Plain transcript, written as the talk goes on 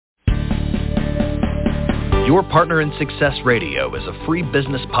Your Partner in Success Radio is a free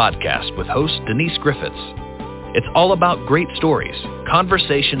business podcast with host Denise Griffiths. It's all about great stories,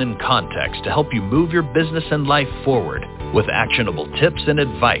 conversation, and context to help you move your business and life forward with actionable tips and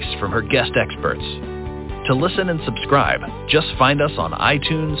advice from her guest experts. To listen and subscribe, just find us on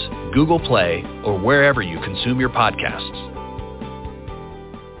iTunes, Google Play, or wherever you consume your podcasts.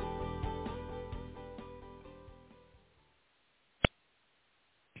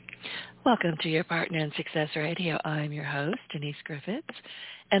 Welcome to Your Partner in Success Radio. I'm your host, Denise Griffiths,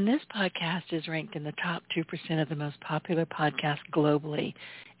 and this podcast is ranked in the top 2% of the most popular podcasts globally.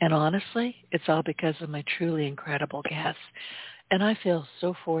 And honestly, it's all because of my truly incredible guests. And I feel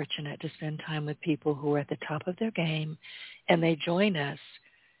so fortunate to spend time with people who are at the top of their game, and they join us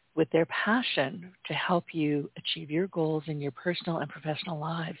with their passion to help you achieve your goals in your personal and professional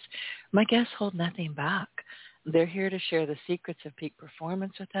lives. My guests hold nothing back. They're here to share the secrets of peak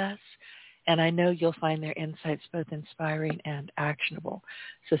performance with us, and I know you'll find their insights both inspiring and actionable.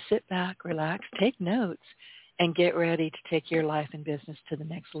 So sit back, relax, take notes, and get ready to take your life and business to the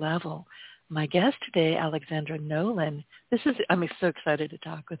next level. My guest today, Alexandra Nolan, I'm so excited to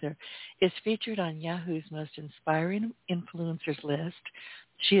talk with her, is featured on Yahoo's Most Inspiring Influencers list.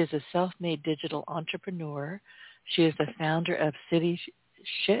 She is a self-made digital entrepreneur. She is the founder of City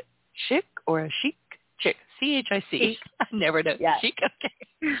Chic, C-H-I-C. I never know. Yes. Chic,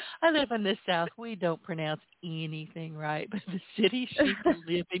 okay. I live in the South. We don't pronounce anything right, but the City Chic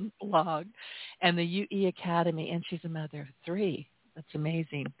Living blog and the UE Academy, and she's a mother of 3. That's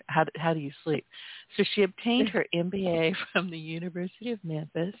amazing. How do you sleep? So she obtained her MBA from the University of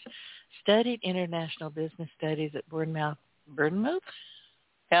Memphis, studied international business studies at Bournemouth?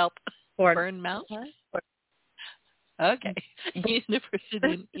 Okay. University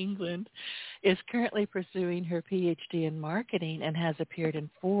in England, is currently pursuing her PhD in marketing and has appeared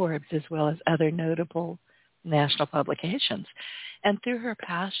in Forbes as well as other notable national publications. And through her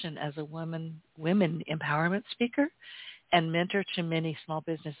passion as a women empowerment speaker and mentor to many small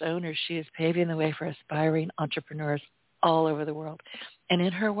business owners, she is paving the way for aspiring entrepreneurs all over the world. And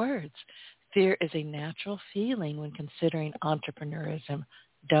in her words, fear is a natural feeling when considering entrepreneurism.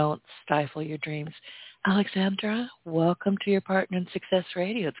 Don't stifle your dreams. Alexandra, welcome to Your Partner in Success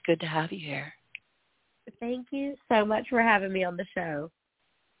Radio. It's good to have you here. Thank you so much for having me on the show.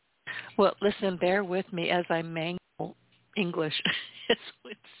 Well, listen, bear with me as I mangle English.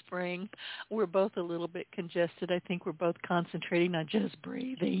 It's spring. We're both a little bit congested. I think we're both concentrating on just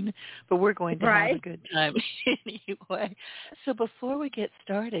breathing, but we're going to have a good time anyway. So before we get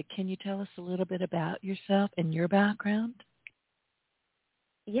started, can you tell us a little bit about yourself and your background?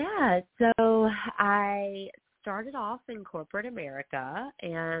 Yeah, so I started off in corporate America,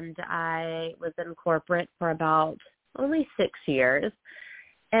 and I was in corporate for about only 6 years.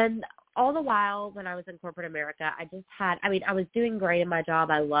 And all the while when I was in corporate America, I was doing great in my job.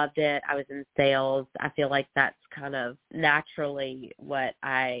 I loved it. I was in sales. I feel like that's kind of naturally what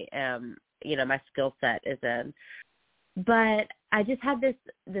I am, my skill set is in. But I just had this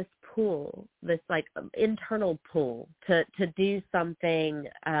pull, this like internal pull to do something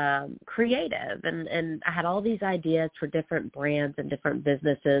creative, and I had all these ideas for different brands and different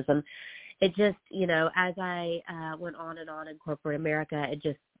businesses, and it just, as I went on and on in corporate America,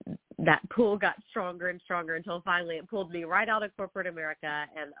 that pull got stronger and stronger until finally it pulled me right out of corporate America,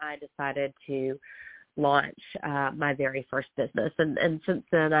 and I decided to launch my very first business. And since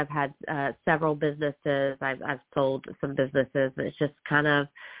then, I've had several businesses. I've sold some businesses. It's just kind of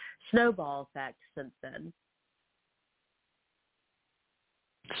snowball effect since then.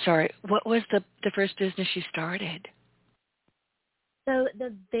 Sorry, what was the first business you started? So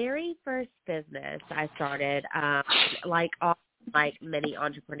the very first business I started, like many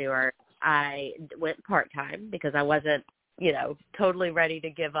entrepreneurs, I went part-time because I wasn't, totally ready to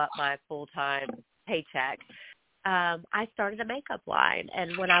give up my full-time paycheck. I started a makeup line,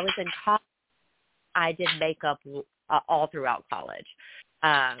 and when I was in college, I did makeup all throughout college,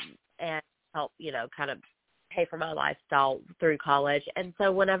 and help, kind of pay for my lifestyle through college. And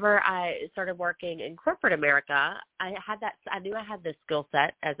so whenever I started working in corporate America, I knew I had this skill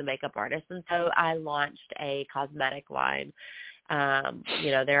set as a makeup artist, and so I launched a cosmetic line.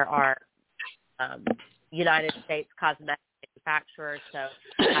 There are United States cosmetic manufacturers, so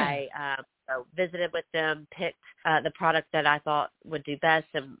I visited with them, picked the product that I thought would do best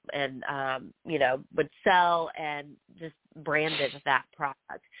and would sell, and just branded that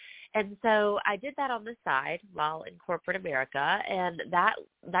product. And so I did that on the side while in corporate America, and that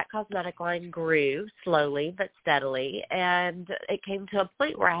cosmetic line grew slowly but steadily, and it came to a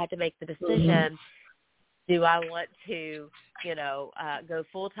point where I had to make the decision, do I want to, go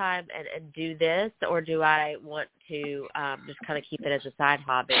full-time and do this, or do I want to just kind of keep it as a side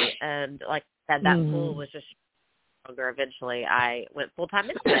hobby? And like I said, that pool was just stronger. Eventually, I went full-time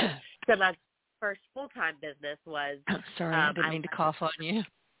into it. So my first full-time business was... Sorry, I didn't mean to cough on you.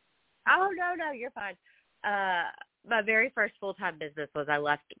 Oh, no, you're fine. My very first full-time business was I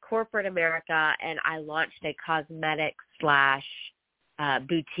left corporate America, and I launched a cosmetic /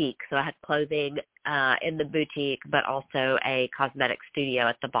 boutique. So I had clothing in the boutique, but also a cosmetic studio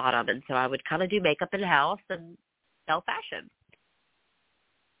at the bottom. And so I would kind of do makeup in-house and sell fashion.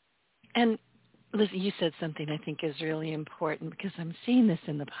 And listen, you said something I think is really important, because I'm seeing this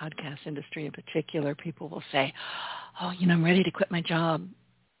in the podcast industry in particular. People will say, oh, I'm ready to quit my job.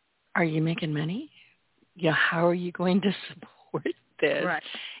 Are you making money? How are you going to support this? Right.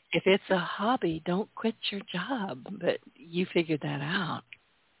 If it's a hobby, don't quit your job. But you figured that out.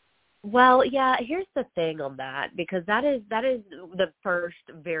 Well, yeah, here's the thing on that, because that is the first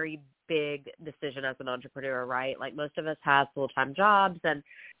very big decision as an entrepreneur, right? Like most of us have full-time jobs, and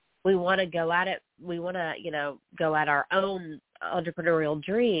we want to go at it. We want to, go at our own entrepreneurial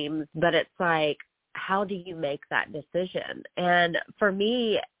dreams, but it's like, how do you make that decision? And for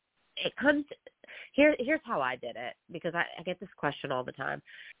me, it comes here's how I did it, because I get this question all the time.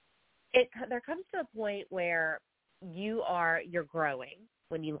 There comes to a point where you're growing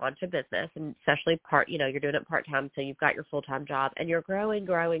when you launch a business, and especially you're doing it part-time, so you've got your full-time job, and you're growing,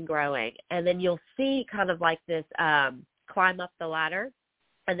 and then you'll see kind of like this climb up the ladder,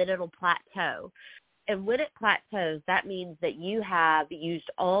 and then it'll plateau. And when it plateaus, that means that you have used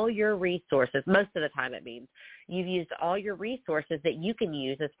all your resources. Most of the time it means you've used all your resources that you can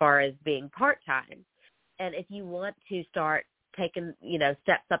use as far as being part-time. And if you want to start taking,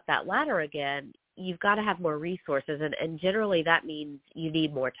 steps up that ladder again, you've got to have more resources. And generally that means you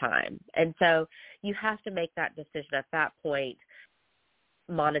need more time. And so you have to make that decision at that point.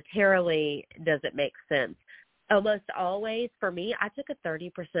 Monetarily, does it make sense? Almost always, for me, I took a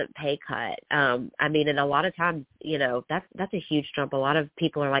 30% pay cut. And a lot of times, that's a huge jump. A lot of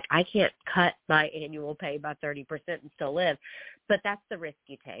people are like, I can't cut my annual pay by 30% and still live. But that's the risk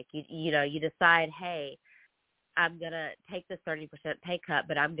you take. You decide, hey, I'm going to take this 30% pay cut,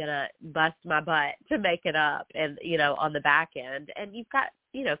 but I'm going to bust my butt to make it up, and, on the back end. And you've got,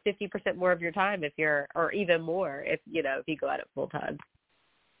 50% more of your time or even more if you go at it full time.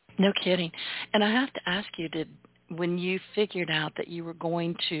 No kidding. And I have to ask you, when you figured out that you were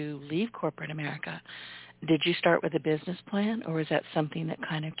going to leave corporate America, did you start with a business plan, or is that something that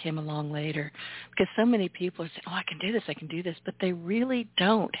kind of came along later? Because so many people are saying, oh, I can do this, but they really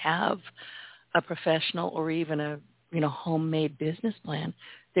don't have a professional or even a, homemade business plan.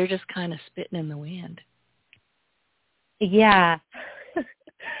 They're just kind of spitting in the wind. Yeah.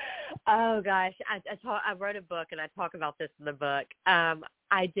 Oh, gosh. I wrote a book, and I talk about this in the book.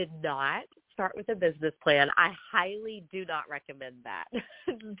 I did not start with a business plan. I highly do not recommend that.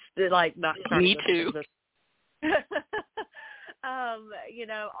 Not starting Me too. With a business.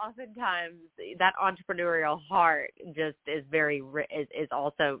 Oftentimes that entrepreneurial heart just is is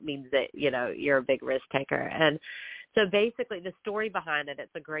also means that, you're a big risk taker. And so basically the story behind it,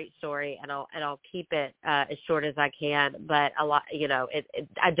 it's a great story, and I'll keep it as short as I can, but a lot,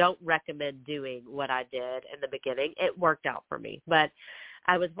 I don't recommend doing what I did in the beginning. It worked out for me, but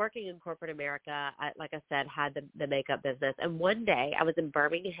I was working in corporate America. Like I said, had the makeup business. And one day I was in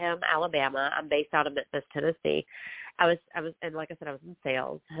Birmingham, Alabama. I'm based out of Memphis, Tennessee. And like I said, I was in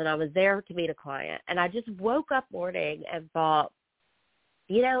sales, and I was there to meet a client. And I just woke up morning and thought,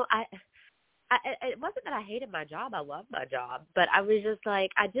 it wasn't that I hated my job. I loved my job, but I was just like,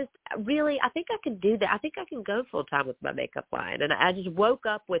 I think I can do that. I think I can go full time with my makeup line. And I just woke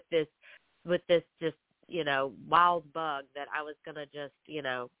up with this just, wild bug that I was going to just,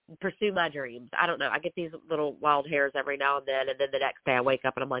 pursue my dreams. I don't know. I get these little wild hairs every now and then the next day I wake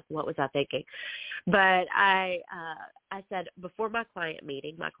up and I'm like, what was I thinking? But I said, before my client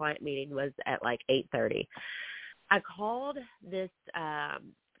meeting was at like 8:30. I called this,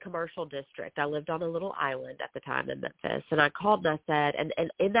 commercial district. I lived on a little island at the time in Memphis, and I called and I said, and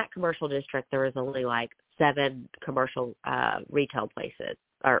in that commercial district, there was only like 7 commercial retail places,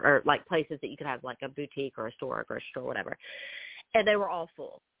 or like places that you could have like a boutique or a store or a grocery store, whatever. And they were all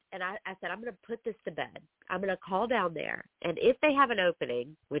full. And I said, I'm going to put this to bed. I'm going to call down there. And if they have an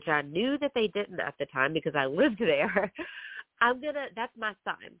opening, which I knew that they didn't at the time because I lived there, that's my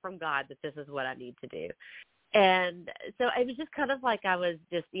sign from God that this is what I need to do. And so it was just kind of like I was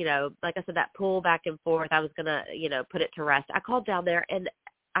just, like I said, that pull back and forth. I was going to, put it to rest. I called down there, and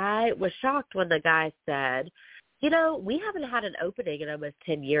I was shocked when the guy said, We haven't had an opening in almost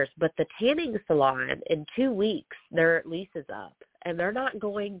 10 years, but the tanning salon, in 2 weeks, their lease is up, and they're not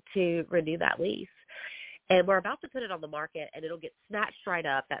going to renew that lease. And we're about to put it on the market, and it'll get snatched right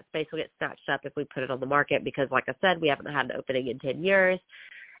up. That space will get snatched up if we put it on the market because, like I said, we haven't had an opening in 10 years.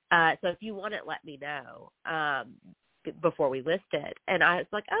 So if you want it, let me know before we list it. And I was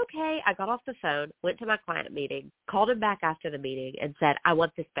like, okay. I got off the phone, went to my client meeting, called him back after the meeting and said, I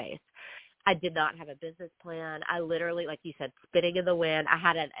want this space. I did not have a business plan. I literally, like you said, spinning in the wind. I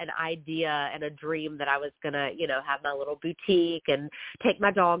had an idea and a dream that I was going to, have my little boutique and take my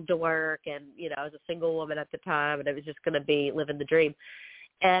dog to work. And, I was a single woman at the time, and it was just going to be living the dream.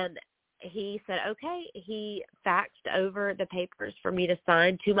 And he said, okay. He faxed over the papers for me to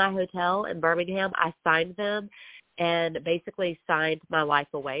sign to my hotel in Birmingham. I signed them and basically signed my life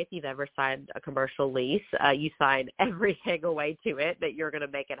away. If you've ever signed a commercial lease, you sign everything away to it that you're going to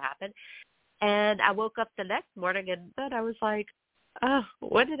make it happen. And I woke up the next morning and then I was like, oh,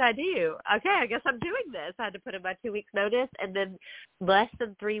 what did I do? Okay, I guess I'm doing this. I had to put in my 2 weeks notice. And then less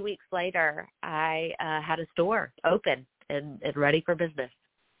than 3 weeks later, I had a store open and ready for business.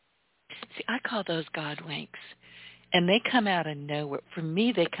 See, I call those God winks. And they come out of nowhere. For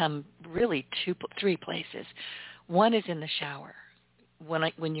me, they come really 3 places. One is in the shower.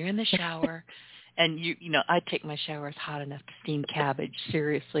 When you're in the shower, and I take my showers hot enough to steam cabbage.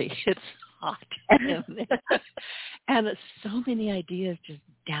 Seriously, it's hot in there. And so many ideas just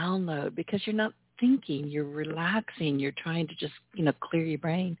download because you're not thinking, you're relaxing, you're trying to just clear your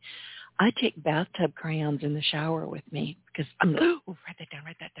brain. I take bathtub crayons in the shower with me because I'm like, oh, write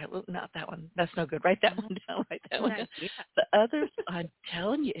that down. Oh, not that one. That's no good. Write that one down. Write that one down. Yeah. The others, I'm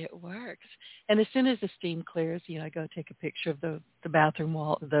telling you, it works. And as soon as the steam clears, I go take a picture of the bathroom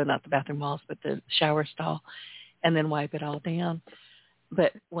wall, not the bathroom walls, but the shower stall, and then wipe it all down.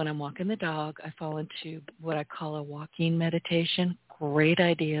 But when I'm walking the dog, I fall into what I call a walking meditation. Great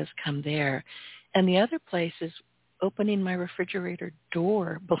ideas come there. And the other place is opening my refrigerator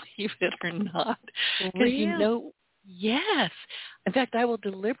door, believe it or not. Because yes. In fact, I will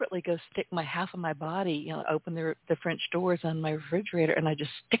deliberately go stick half of my body, open the French doors on my refrigerator, and I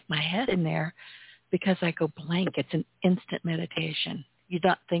just stick my head in there because I go blank. It's an instant meditation. You're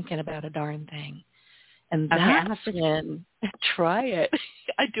not thinking about a darn thing. And that's when, try it.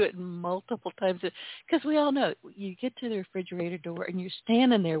 I do it multiple times because we all know you get to the refrigerator door and you're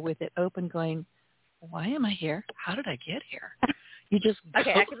standing there with it open going, why am I here? How did I get here? You just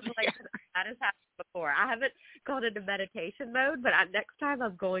okay. I can relate to that. Has happened before. I haven't gone into meditation mode, but next time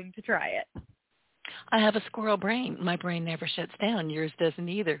I'm going to try it. I have a squirrel brain. My brain never shuts down. Yours doesn't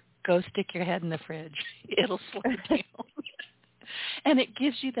either. Go stick your head in the fridge. It'll slow down. And it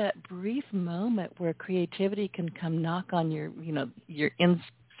gives you that brief moment where creativity can come knock on your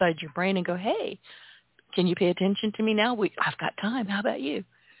inside your brain and go, hey, can you pay attention to me now? I've got time. How about you?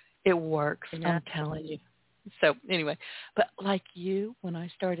 It works. Yeah. I'm telling you. So anyway, but like you, when I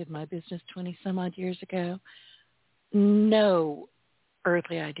started my business 20 some odd years ago, no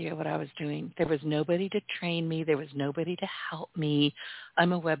earthly idea what I was doing. There was nobody to train me. There was nobody to help me.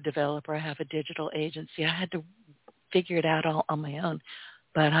 I'm a web developer. I have a digital agency. I had to figure it out all on my own.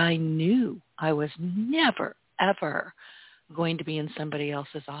 But I knew I was never, ever going to be in somebody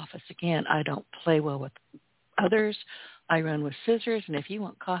else's office again. I don't play well with others. I run with scissors, and if you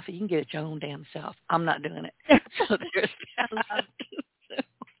want coffee, you can get it your own damn self. I'm not doing it. So there's that.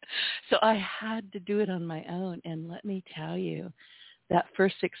 So I had to do it on my own, and let me tell you, that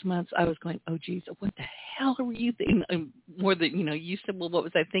first 6 months, I was going, oh, geez, what the hell were you thinking? More than, you said, well, what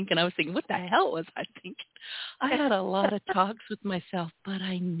was I thinking? I was thinking, what the hell was I thinking? I had a lot of talks with myself, but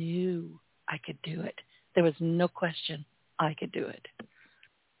I knew I could do it. There was no question I could do it.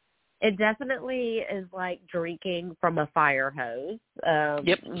 It definitely is like drinking from a fire hose.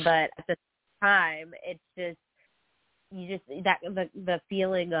 Yep. But at the time, it's just, the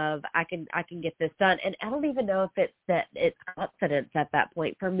feeling of I can get this done. And I don't even know if it's confidence at that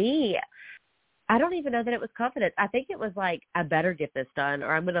point. For me, I don't even know that it was confidence. I think it was like, I better get this done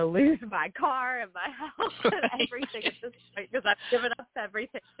or I'm going to lose my car and my house and everything at this point because I've given up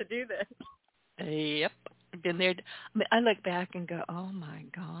everything to do this. Yep. I've been there. I look back and go, oh, my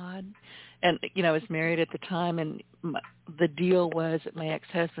God. And, I was married at the time, and the deal was that my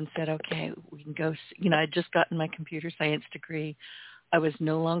ex-husband said, okay, we can go. I'd just gotten my computer science degree. I was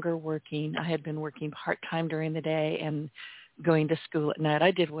no longer working. I had been working part-time during the day and going to school at night.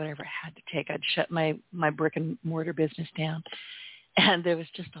 I did whatever I had to take. I'd shut my brick-and-mortar business down. And there was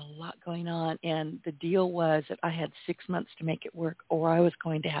just a lot going on. And the deal was that I had 6 months to make it work, or I was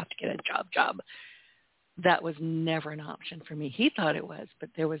going to have to get a job. that was never an option for me. He thought it was, but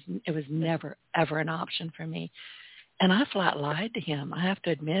it was never, ever an option for me. And I flat lied to him. I have to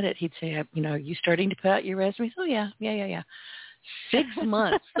admit it. He'd say, are you starting to put out your resumes? Oh, yeah. 6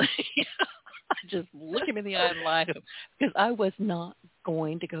 months. I just look him in the eye and lie to him because I was not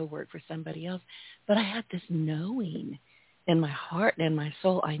going to go work for somebody else. But I had this knowing in my heart and in my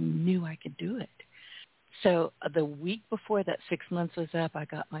soul. I knew I could do it. So the week before that 6 months was up, I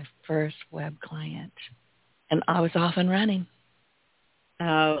got my first web client, and I was off and running.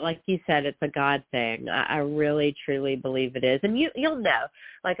 Oh, like you said, it's a God thing. I really, truly believe it is. And you'll know,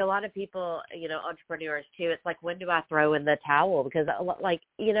 like a lot of people, entrepreneurs too, it's like, when do I throw in the towel? Because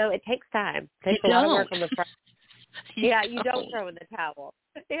it takes time. It takes a lot of work on the front. You don't throw in the towel.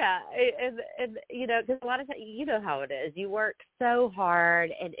 Yeah. And because a lot of times, you know how it is. You work so hard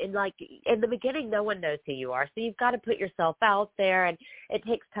and like in the beginning, no one knows who you are. So you've got to put yourself out there, and it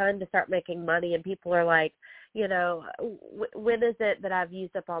takes time to start making money. And people are like, when is it that I've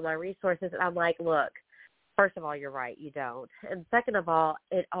used up all my resources? And I'm like, look, first of all, you're right, you don't. And second of all,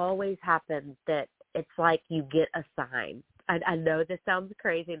 it always happens that it's like you get a sign. I know this sounds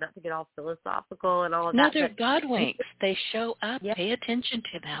crazy, not to get all philosophical and all of that. No, they're God winks. They show up. Yeah. Pay attention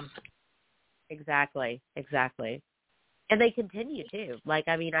to them. Exactly. And they continue too.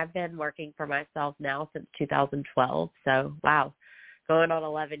 I've been working for myself now since 2012. So, wow, going on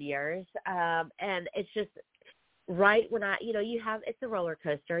 11 years. And it's just right when it's a roller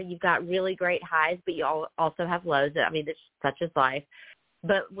coaster. You've got really great highs, but you also have lows. It's such as life.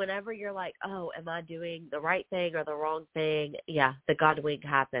 But whenever you're like, oh, am I doing the right thing or the wrong thing? Yeah, the God wink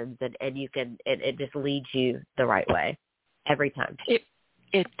happens, and you can, it just leads you the right way every time.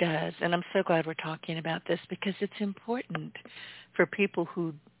 It does, and I'm so glad we're talking about this because it's important for people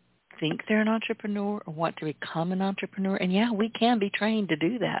who think they're an entrepreneur or want to become an entrepreneur. And yeah, we can be trained to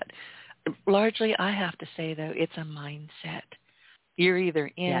do that. Largely, I have to say, though, it's a mindset. You're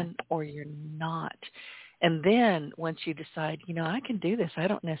either in or you're not. And then once you decide, I can do this, I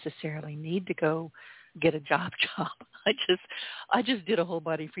don't necessarily need to go get a job. I just did a whole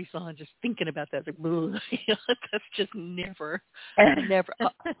body free salon just thinking about that. That's just never.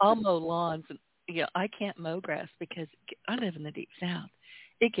 I'll mow lawns, and I can't mow grass because I live in the Deep South.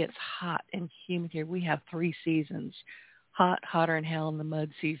 It gets hot and humid here. We have 3 seasons: hot, hotter than hell in the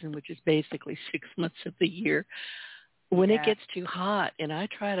mud season, which is basically 6 months of the year. When it gets too hot and I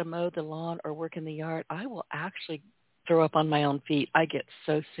try to mow the lawn or work in the yard, I will actually throw up on my own feet. I get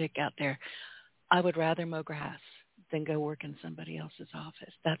so sick out there. I would rather mow grass than go work in somebody else's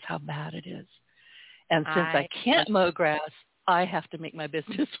office. That's how bad it is. And since I can't mow grass, I have to make my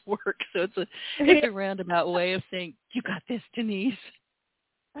business work. So it's a roundabout way of saying, you got this, Denise.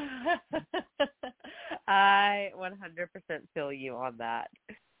 I 100% feel you on that.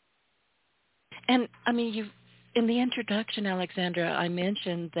 And, in the introduction, Alexandra, I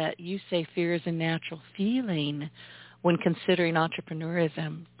mentioned that you say fear is a natural feeling when considering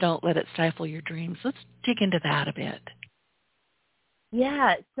entrepreneurism. Don't let it stifle your dreams. Let's dig into that a bit.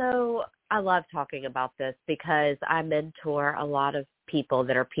 Yeah, so I love talking about this because I mentor a lot of people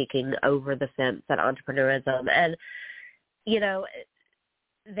that are peeking over the fence at entrepreneurism. And,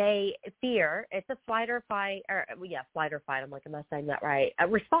 they fear, it's a flight or fight, I'm like, am I saying that right? A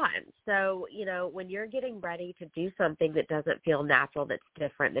response. So, when you're getting ready to do something that doesn't feel natural, that's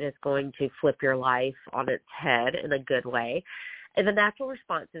different, that is going to flip your life on its head in a good way, and the natural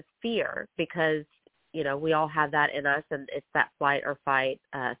response is fear because, we all have that in us, and it's that flight or fight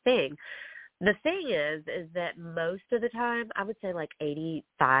thing. The thing is that most of the time, I would say like 85%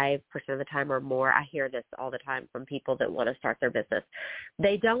 of the time or more, I hear this all the time from people that want to start their business.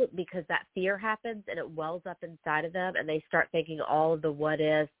 They don't, because that fear happens and it wells up inside of them, and they start thinking all of the what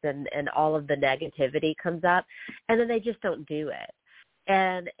ifs and all of the negativity comes up, and then they just don't do it.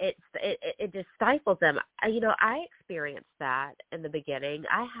 And it just stifles them. I experienced that in the beginning.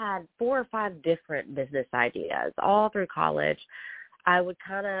 I had 4 or 5 different business ideas all through college. I would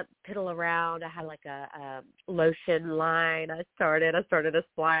kind of piddle around. I had like a lotion line. I started a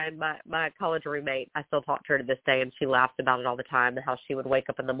line. My college roommate, I still talk to her to this day, and she laughs about it all the time, and how she would wake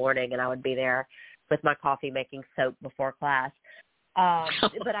up in the morning and I would be there with my coffee making soap before class.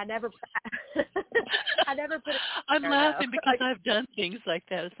 But I never put it I'm there, laughing though. because I've done things like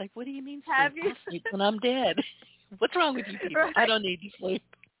that. It's like, what do you mean sleep? Have you? I'll sleep when I'm dead. What's wrong with you people? Right. I don't need to sleep.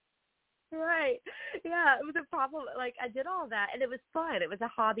 Right. Yeah, it was a problem. Like, I did all that, and it was fun. It was a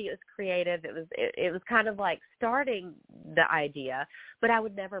hobby. It was creative. It was kind of like starting the idea, but I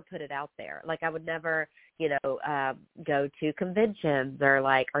would never put it out there. Like, I would never, go to conventions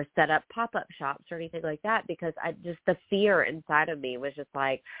or set up pop-up shops or anything like that, because the fear inside of me was just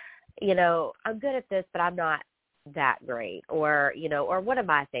like, I'm good at this, but I'm not that great, or what am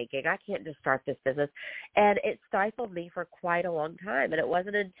I thinking? I can't just start this business. And it stifled me for quite a long time. And it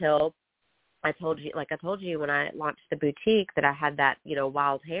wasn't until I told you when I launched the boutique that I had that,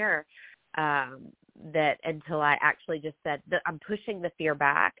 wild hair, that until I actually just said that I'm pushing the fear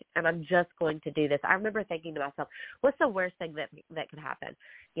back and I'm just going to do this. I remember thinking to myself, what's the worst thing that could happen?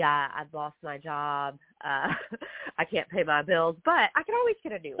 Yeah, I've lost my job. I can't pay my bills, but I can always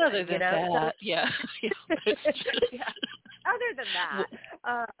get a new one. Other than that, yeah. Yeah. Other than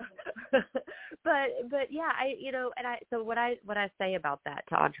that, but yeah, so what I say about that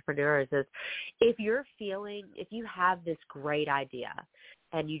to entrepreneurs is, if you have this great idea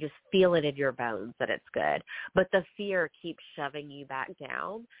and you just feel it in your bones that it's good, but the fear keeps shoving you back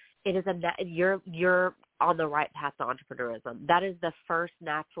down, you're on the right path to entrepreneurism. That is the first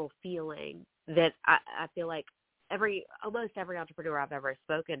natural feeling that I feel like almost every entrepreneur I've ever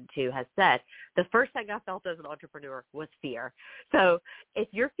spoken to has said. The first thing I felt as an entrepreneur was fear. So if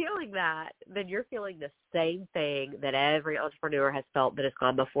you're feeling that, then you're feeling the same thing that every entrepreneur has felt that has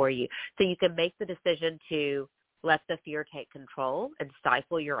gone before you. So you can make the decision to let the fear take control and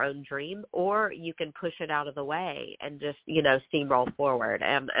stifle your own dream, or you can push it out of the way and just, steamroll forward.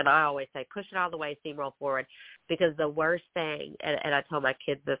 And I always say, push it out of the way, steamroll forward, because the worst thing, and I tell my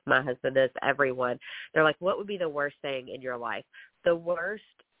kids this, my husband this, everyone, they're like, what would be the worst thing in your life? The worst,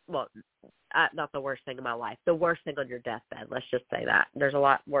 well, not the worst thing in my life, the worst thing on your deathbed, let's just say that. There's a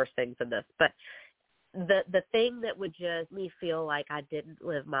lot worse things than this, but the thing that would just me feel like I didn't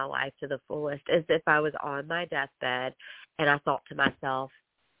live my life to the fullest is if I was on my deathbed and I thought to myself,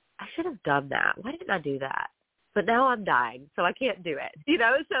 I should have done that. Why didn't I do that? But now I'm dying, so I can't do it.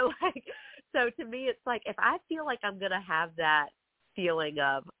 So to me, it's like, if I feel like I'm going to have that feeling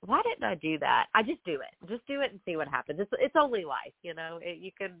of, why didn't I do that? I just do it. Just do it and see what happens. It's only life, you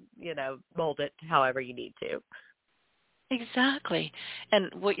can, mold it however you need to. Exactly.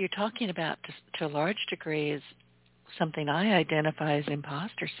 And what you're talking about to a large degree is something I identify as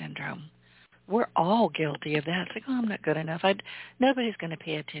imposter syndrome. We're all guilty of that. It's like, I'm not good enough. Nobody's going to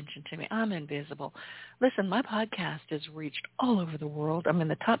pay attention to me. I'm invisible. Listen, my podcast has reached all over the world. I'm in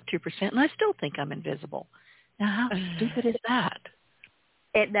the top 2%, and I still think I'm invisible. Now, how stupid is that?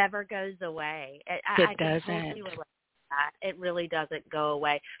 It never goes away. It doesn't. Totally relate. It really doesn't go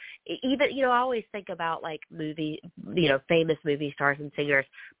away. Even, I always think about like famous movie stars and singers.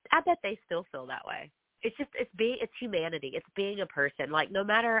 I bet they still feel that way. It's humanity. It's being a person. Like, no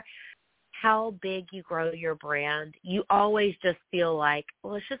matter how big you grow your brand, you always just feel like,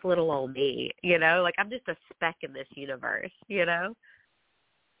 well, it's just little old me, like I'm just a speck in this universe,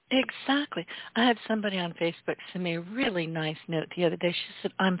 Exactly. I had somebody on Facebook send me a really nice note the other day. She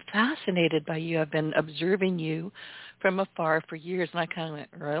said, I'm fascinated by you. I've been observing you from afar for years. And I kind of went,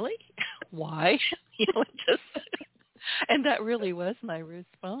 really? Why? And that really was my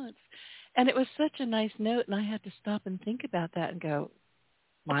response. And it was such a nice note, and I had to stop and think about that and go,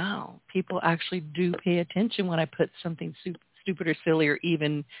 wow, people actually do pay attention when I put something stupid or silly or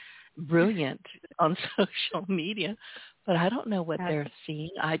even brilliant on social media. But I don't know what they're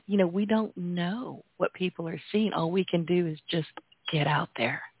seeing. We don't know what people are seeing. All we can do is just get out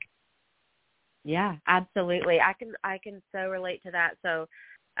there. Yeah, absolutely. I can so relate to that. So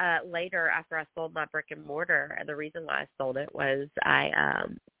later, after I sold my brick and mortar, and the reason why I sold it was I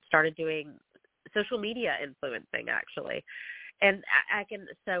started doing social media influencing, actually. And I can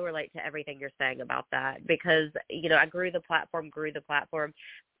so relate to everything you're saying about that, because, I grew the platform,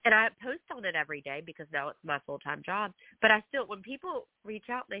 and I post on it every day because now it's my full-time job. But I still, when people reach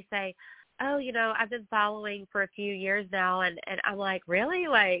out and they say, oh, I've been following for a few years now, and I'm like, really?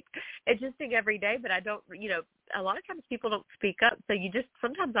 Like, it's just every day, but I don't, a lot of times people don't speak up. So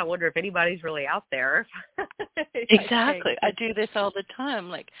sometimes I wonder if anybody's really out there. Exactly. I do this all the time.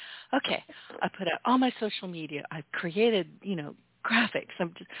 Like, okay, I put out all my social media. I've created, graphics.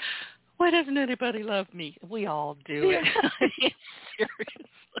 Why doesn't anybody love me? We all do it.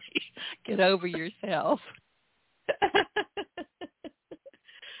 Seriously, get over yourself.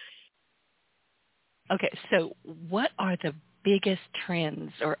 Okay, so what are the biggest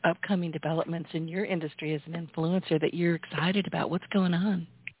trends or upcoming developments in your industry as an influencer that you're excited about? What's going on?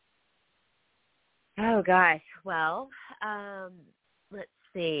 Oh, gosh. Well, let's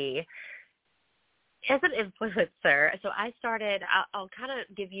see. As an influencer, so I started, I'll kind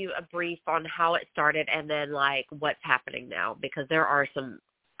of give you a brief on how it started and then like what's happening now, because there are some,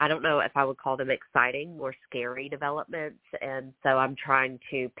 I don't know if I would call them exciting or scary developments. And so I'm trying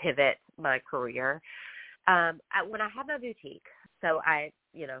to pivot my career. When I had my boutique, so I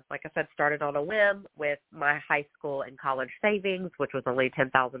like I said, started on a whim with my high school and college savings, which was only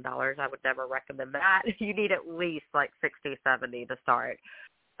 $10,000. I would never recommend that. You need at least like 60, 70 to start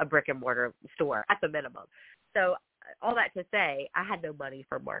a brick and mortar store at the minimum. So all that to say, I had no money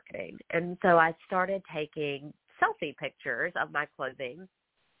for marketing. And so I started taking selfie pictures of my clothing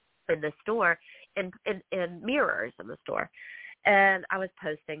in the store in mirrors in the store. And I was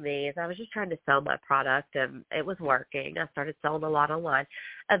posting these. I was just trying to sell my product, and it was working. I started selling a lot online.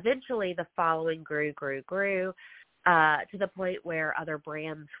 Eventually, the following grew to the point where other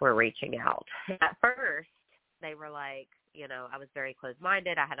brands were reaching out. At first, they were like, I was very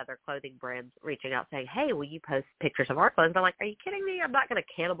closed-minded. I had other clothing brands reaching out saying, hey, will you post pictures of our clothes? And I'm like, are you kidding me? I'm not going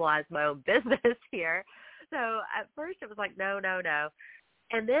to cannibalize my own business here. So at first, it was like, no.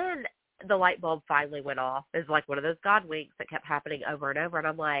 And then the light bulb finally went off. It was like one of those God winks that kept happening over and over. And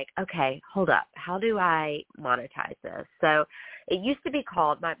I'm like, okay, hold up. How do I monetize this? So it used to be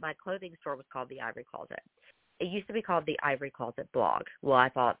called, my clothing store was called the Ivory Closet. It used to be called the Ivory Closet Blog. Well, I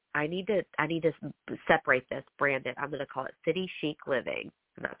thought I need to separate this, brand it. I'm going to call it City Chic Living.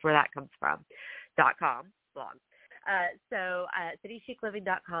 And that's where that comes from, .com blog. So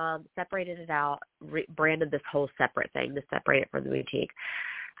citychicliving.com, separated it out, branded this whole separate thing to separate it from the boutique.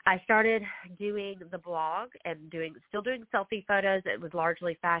 I started doing the blog and still doing selfie photos. It was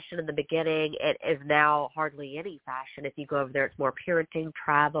largely fashion in the beginning. It is now hardly any fashion. If you go over there, it's more parenting,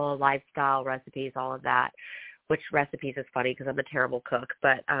 travel, lifestyle, recipes, all of that, which recipes is funny because I'm a terrible cook,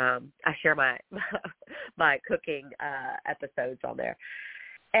 but I share my my cooking episodes on there.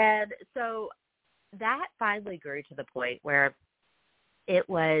 And so that finally grew to the point where it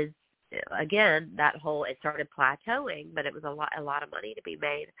was, again, it started plateauing, but it was a lot of money to be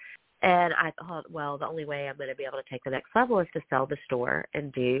made. And I thought, well, the only way I'm going to be able to take the next level is to sell the store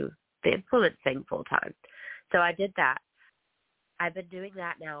and do the influencing full time. So I did that. I've been doing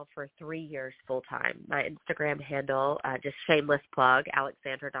that now for 3 years full time. My Instagram handle, just shameless plug,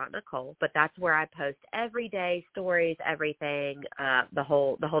 Alexandra.Nicole, but that's where I post every day, stories, everything, the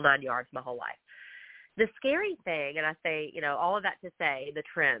whole 9 yards, my whole life. The scary thing, and I say, all of that to say, the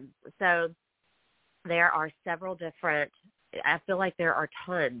trends. So there are several different, I feel like there are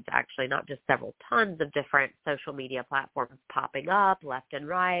tons, actually, not just several, tons of different social media platforms popping up left and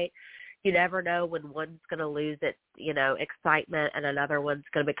right. You never know when one's going to lose its, excitement and another one's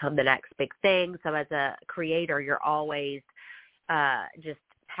going to become the next big thing. So as a creator, you're always just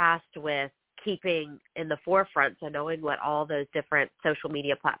tasked with keeping in the forefront, so knowing what all those different social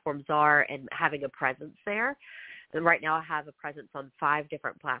media platforms are and having a presence there. And right now I have a presence on 5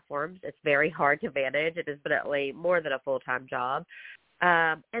 different platforms. It's very hard to manage. It is definitely more than a full-time job.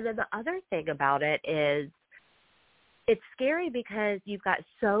 And then the other thing about it is it's scary because you've got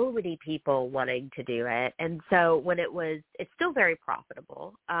so many people wanting to do it. And so it's still very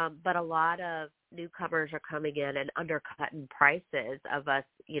profitable, but a lot of newcomers are coming in and undercutting prices of us,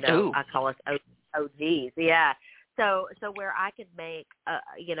 Ooh. I call us OGs. Yeah. So where I could make,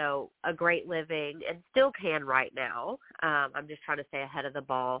 a great living and still can right now. I'm just trying to stay ahead of the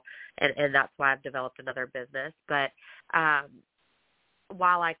ball, and that's why I've developed another business. But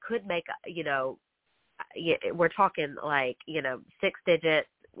while I could make, we're talking like, 6 digits,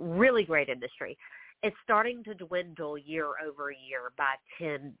 really great industry. It's starting to dwindle year over year by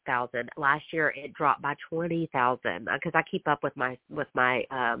 10,000. Last year it dropped by 20,000 because I keep up with my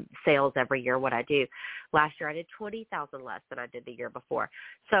sales every year, what I do. Last year I did 20,000 less than I did the year before.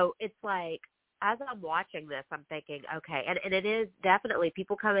 So it's like, as I'm watching this, I'm thinking, okay, and it is definitely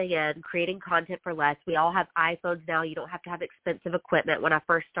people coming in, creating content for less. We all have iPhones now. You don't have to have expensive equipment. When I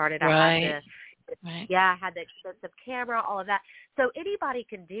first started, I had the expensive camera, all of that. So anybody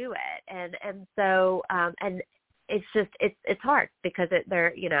can do it, and so and it's just it's hard because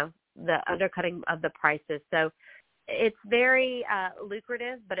they're the undercutting of the prices. So it's very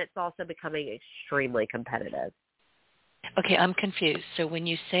lucrative, but it's also becoming extremely competitive. Okay, I'm confused. So when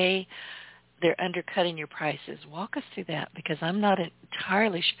you say they're undercutting your prices, walk us through that because I'm not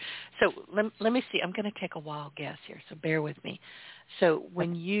entirely sure. So let me see. I'm going to take a wild guess here, so bear with me. So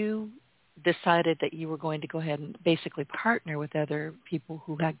when you decided that you were going to go ahead and basically partner with other people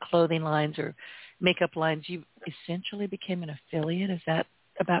who had clothing lines or makeup lines, you essentially became an affiliate. Is that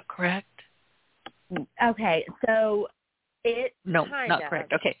about correct? Okay, so No, not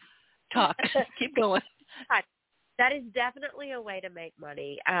correct. Okay, talk. Keep going. That is definitely a way to make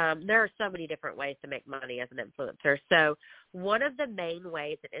money. There are so many different ways to make money as an influencer. So one of the main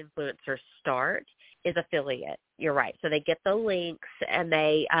ways that influencers start is affiliate. You're right. So they get the links and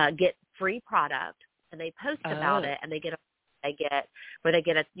they get free product and they post about it, and they get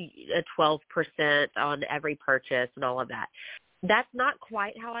a 12% on every purchase and all of that. That's not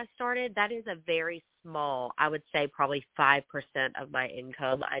quite how I started. That is a very small, I would say probably 5% of my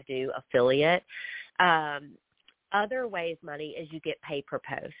income I do affiliate. Other ways money is you get paid per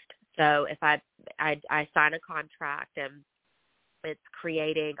post. So if I sign a contract and it's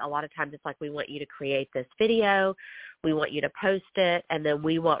creating, a lot of times it's like, we want you to create this video, we want you to post it, and then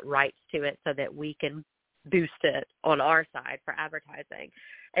we want rights to it so that we can boost it on our side for advertising.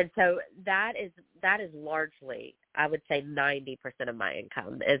 And so that is largely, I would say 90% of my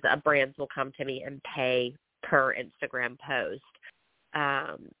income is brands will come to me and pay per Instagram post,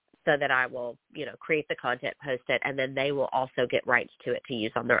 so that I will, create the content, post it, and then they will also get rights to it to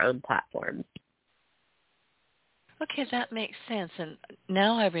use on their own platforms. Okay, that makes sense. And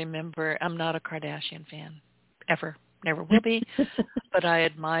now I remember, I'm not a Kardashian fan, ever. Never will be, but I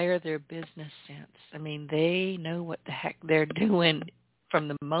admire their business sense. I mean, they know what the heck they're doing from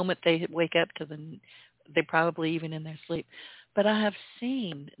the moment they wake up to they probably even in their sleep. But I have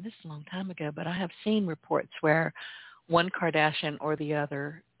seen, this is a long time ago, but I have seen reports where one Kardashian or the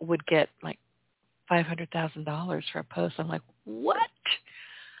other would get like $500,000 for a post. I'm like, what?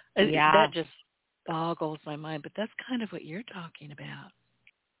 Yeah. That just boggles my mind. But that's kind of what you're talking about.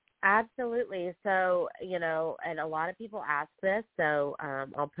 Absolutely. So, and a lot of people ask this, so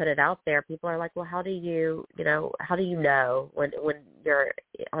I'll put it out there. People are like, well, how do you know when you're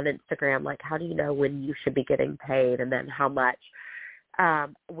on Instagram, like, how do you know when you should be getting paid and then how much?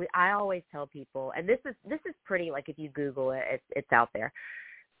 I always tell people, and this is pretty, like, if you Google it, it's out there.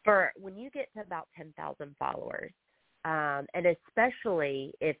 For when you get to about 10,000 followers, and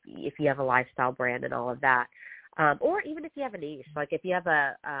especially if you have a lifestyle brand and all of that, or even if you have a niche, like if you have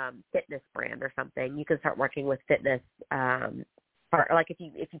a fitness brand or something, you can start working with fitness. Or like if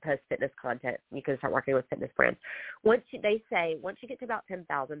you post fitness content, you can start working with fitness brands. Once you get to about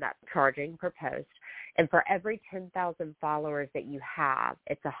 10,000, that's charging per post, and for every 10,000 followers that you have,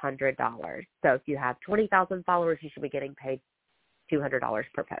 it's $100. So if you have 20,000 followers, you should be getting paid $200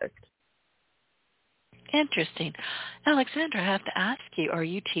 per post. Interesting. Alexandra, I have to ask you, are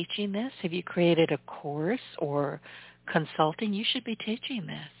you teaching this? Have you created a course or consulting? You should be teaching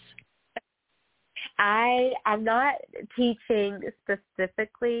this. I'm not teaching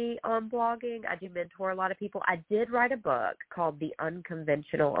specifically on blogging. I do mentor a lot of people. I did write a book called The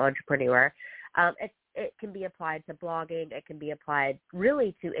Unconventional Entrepreneur. It can be applied to blogging. It can be applied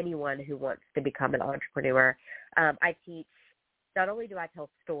really to anyone who wants to become an entrepreneur. I teach. Not only do I tell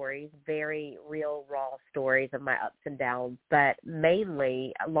stories, very real, raw stories of my ups and downs, but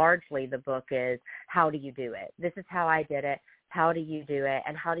largely the book is, how do you do it? This is how I did it. How do you do it?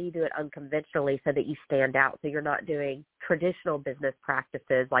 And how do you do it unconventionally so that you stand out? So you're not doing traditional business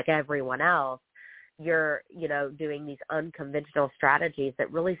practices like everyone else. You're, doing these unconventional strategies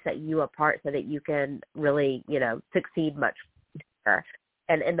that really set you apart so that you can really, succeed much better.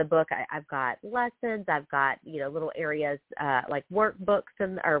 And in the book, I've got lessons. I've got, little areas like workbooks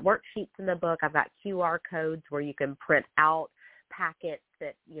or worksheets in the book. I've got QR codes where you can print out packets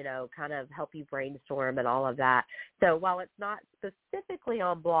that, kind of help you brainstorm and all of that. So while it's not specifically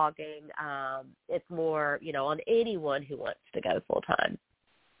on blogging, it's more, on anyone who wants to go full time.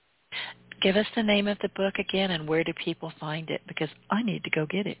 Give us the name of the book again, and where do people find it? Because I need to go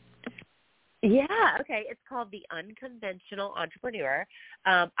get it. Yeah, okay. It's called The Unconventional Entrepreneur.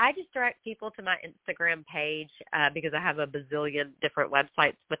 I just direct people to my Instagram page because I have a bazillion different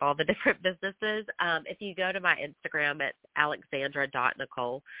websites with all the different businesses. If you go to my Instagram, it's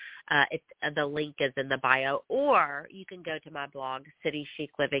alexandra.nicole. The link is in the bio. Or you can go to my blog,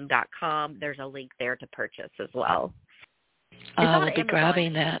 citychicliving.com. There's a link there to purchase as well. I will be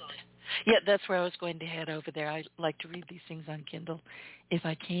grabbing that. Yeah, that's where I was going to head over there. I like to read these things on Kindle if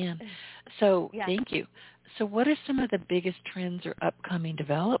I can. So Thank you. So what are some of the biggest trends or upcoming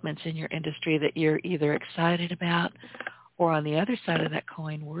developments in your industry that you're either excited about or on the other side of that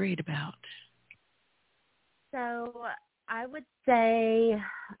coin worried about? So I would say,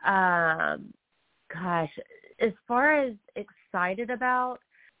 as far as excited about,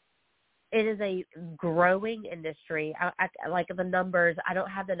 it is a growing industry. I like the numbers. I don't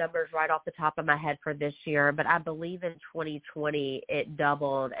have the numbers right off the top of my head for this year, but I believe in 2020 it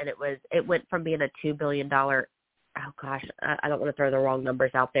doubled, and it went from being a $2 billion. I don't want to throw the wrong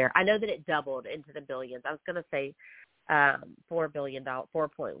numbers out there. I know that it doubled into the billions. I was going to say $4.1 billion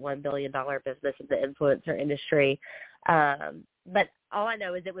business in the influencer industry. But all I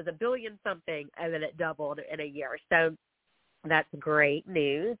know is it was $1 billion something, and then it doubled in a year. So that's great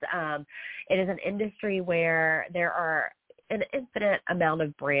news. It is an industry where there are an infinite amount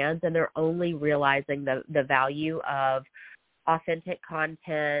of brands, and they're only realizing the value of authentic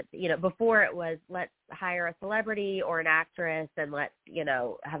content. You know, before it was let's hire a celebrity or an actress and let's, you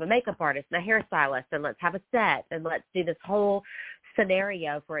know, have a makeup artist and a hairstylist and let's have a set and let's do this whole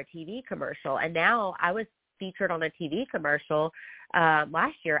scenario for a TV commercial. And now I was featured on a TV commercial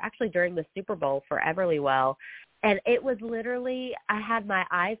last year, actually during the Super Bowl for Everlywell. And it was literally, I had my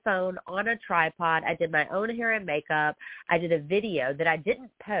iPhone on a tripod. I did my own hair and makeup. I did a video that I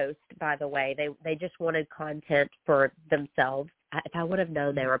didn't post, by the way. They just wanted content for themselves. If I would have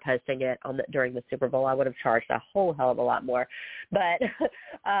known they were posting it during the Super Bowl, I would have charged a whole hell of a lot more. But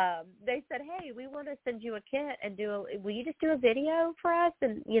they said, hey, we want to send you a kit and will you just do a video for us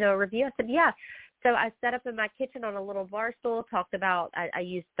and, you know, review? I said, yeah. So I set up in my kitchen on a little bar stool, talked about, I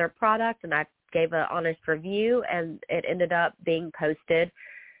used their product, and I gave an honest review, and it ended up being posted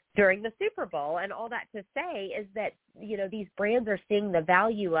during the Super Bowl. And all that to say is that, you know, these brands are seeing the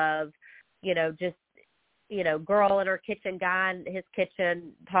value of, you know, just, you know, girl in her kitchen, guy in his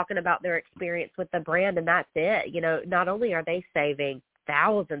kitchen, talking about their experience with the brand, and that's it. You know, not only are they saving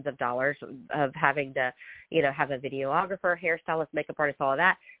thousands of dollars of having to, you know, have a videographer, hairstylist, makeup artist, all of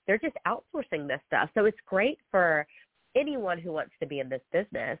that, they're just outsourcing this stuff. So it's great for anyone who wants to be in this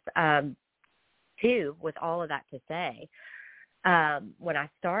business, too, with all of that to say. When I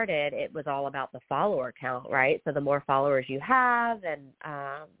started, it was all about the follower count, right? So the more followers you have and,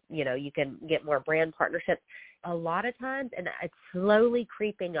 you know, you can get more brand partnerships. A lot of times, and it's slowly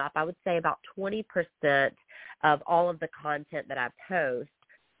creeping up, I would say about 20% of all of the content that I post,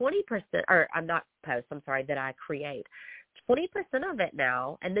 20%, or I'm not post, I'm sorry, that I create, 20% of it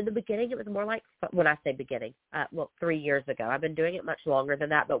now, and in the beginning it was more like, when I say beginning, 3 years ago. I've been doing it much longer than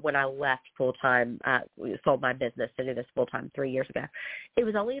that, but when I left full-time, sold my business to do this full-time 3 years ago, it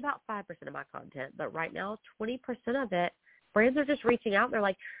was only about 5% of my content, but right now 20% of it, brands are just reaching out and they're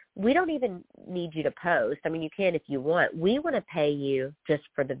like, we don't even need you to post. I mean, you can if you want. We want to pay you just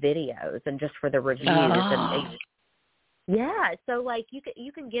for the videos and just for the reviews. And yeah, so like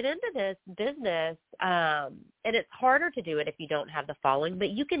you can get into this business, and it's harder to do it if you don't have the following,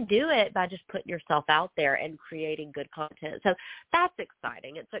 but you can do it by just putting yourself out there and creating good content. So that's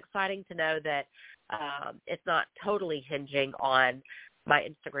exciting. It's exciting to know that it's not totally hinging on my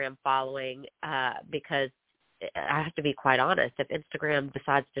Instagram following, because I have to be quite honest. If Instagram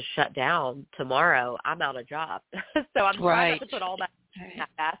decides to shut down tomorrow, I'm out of job. So I'm trying not to put all that in that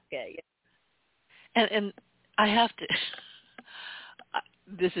basket. And I have to,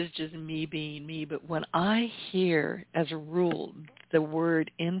 this is just me being me, but when I hear, as a rule, the word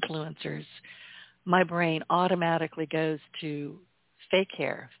influencers, my brain automatically goes to fake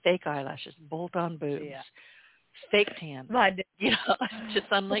hair, fake eyelashes, bolt-on boobs, fake tan. You know,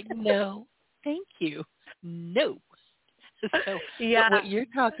 I'm like, no, thank you. No. So what you're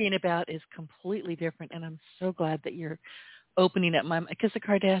talking about is completely different, and I'm so glad that you're opening up because the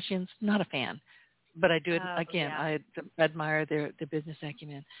Kardashians, not a fan. But I do, I admire their business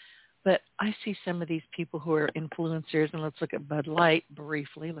acumen. But I see some of these people who are influencers, and let's look at Bud Light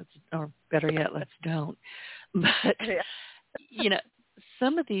briefly, or better yet, let's don't. But, you know,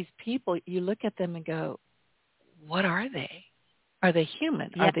 some of these people, you look at them and go, what are they? Are they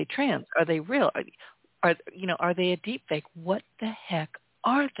human? Yeah. Are they trans? Are they real? Are they a deep fake? What the heck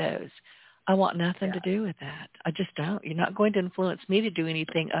are those? I want nothing to do with that. I just don't. You're not going to influence me to do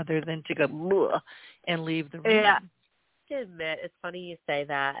anything other than to go and leave the room. Yeah. I admit, it's funny you say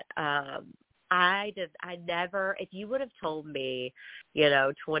that. I never, if you would have told me,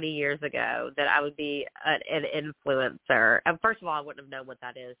 20 years ago that I would be an influencer, and first of all, I wouldn't have known what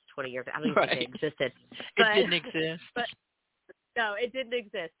that is 20 years ago. I don't even think it existed. It didn't exist. No, it didn't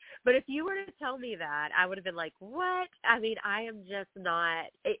exist. But if you were to tell me that, I would have been like, what? I mean, I am just not,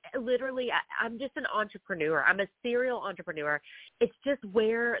 I'm just an entrepreneur. I'm a serial entrepreneur. It's just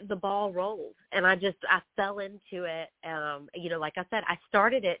where the ball rolls. And I fell into it. Like I said, I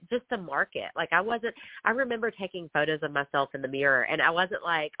started it just to market. Like I remember taking photos of myself in the mirror, and I wasn't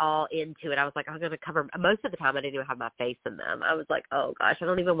like all into it. I was like, I'm going to cover, most of the time I didn't even have my face in them. I was like, oh gosh, I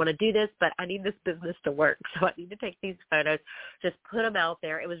don't even want to do this, but I need this business to work. So I need to take these photos, just put them out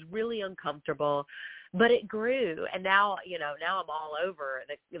there. It was really uncomfortable, but it grew. And now, now I'm all over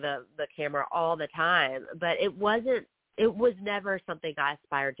the camera all the time, but it was never something I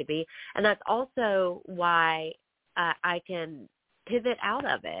aspired to be. And that's also why I can pivot out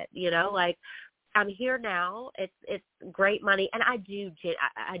of it, like I'm here now. It's great money. And I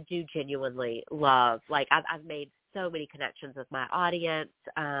do genuinely love, like I've made so many connections with my audience.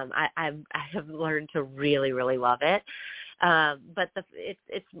 I have learned to really, really love it. But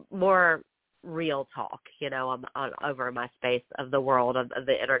it's more real talk, on over my space of the world of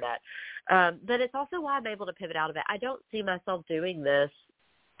the internet. But it's also why I'm able to pivot out of it. I don't see myself doing this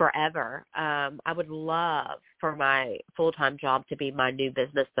forever. I would love for my full-time job to be my new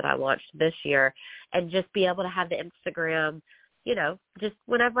business that I launched this year, and just be able to have the Instagram, just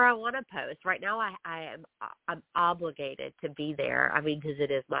whenever I want to post. Right now I'm obligated to be there. I mean, because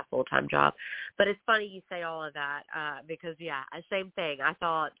it is my full-time job. But it's funny you say all of that, because same thing. I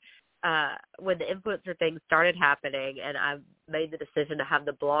thought when the influencer thing started happening and I made the decision to have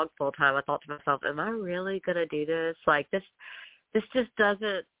the blog full-time, I thought to myself, am I really going to do this? Like this just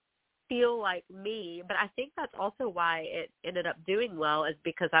doesn't feel like me. But I think that's also why it ended up doing well, is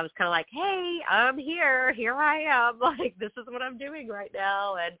because I was kind of like, hey, I'm here I am, like, this is what I'm doing right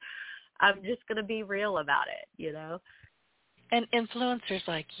now, and I'm just going to be real about it, And influencers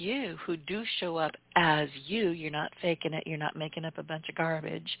like you who do show up as you're not faking it, you're not making up a bunch of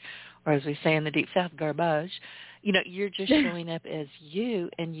garbage, or as we say in the Deep South, garbage. You're just showing up as you,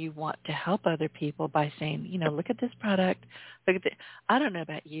 and you want to help other people by saying, look at this product. Look at I don't know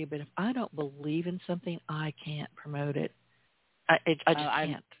about you, but if I don't believe in something, I can't promote it. I just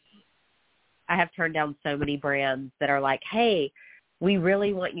can't. I have turned down so many brands that are like, hey, we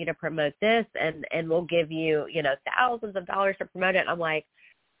really want you to promote this, and we'll give you, thousands of dollars to promote it. And I'm like,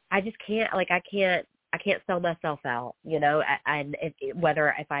 I just can't, I can't sell myself out, and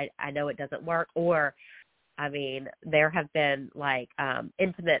whether if I know it doesn't work, or, I mean, there have been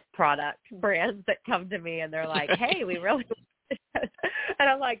intimate product brands that come to me and they're like, hey, we really, and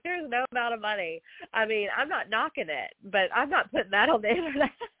I'm like, there's no amount of money. I mean, I'm not knocking it, but I'm not putting that on the internet.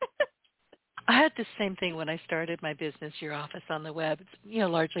 I had the same thing when I started my business, Your Office on the Web. It's,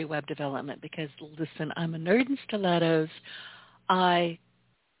 largely web development because, listen, I'm a nerd in stilettos. I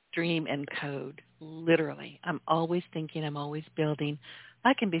dream and code, literally. I'm always thinking. I'm always building.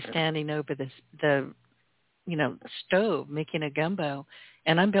 I can be standing over the stove making a gumbo,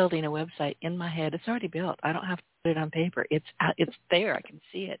 and I'm building a website in my head. It's already built. I don't have to put it on paper. It's there. I can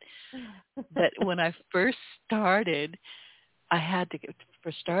see it. But when I first started, I had to get,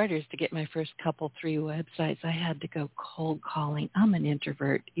 for starters, to get my first 3 websites, I had to go cold calling. I'm an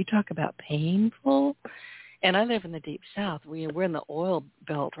introvert. You talk about painful. And I live in the Deep South. We're in the oil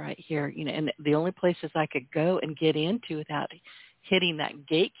belt right here, and the only places I could go and get into without hitting that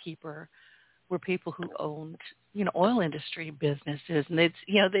gatekeeper were people who owned, oil industry businesses. And they'd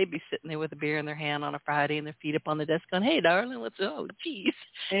be sitting there with a beer in their hand on a Friday and their feet up on the desk going, hey, darling, geez.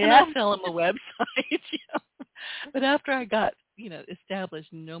 Yeah. And I'd sell them a website, But after I got,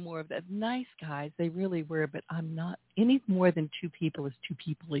 established, no more of that. Nice guys, they really were, but I'm not, any more than 2 people is too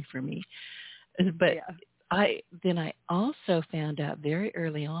people-y for me. But yeah. I also found out very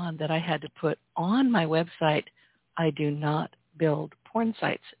early on that I had to put on my website, I do not build porn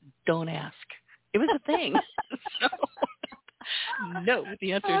sites. Don't ask. It was a thing. So, no,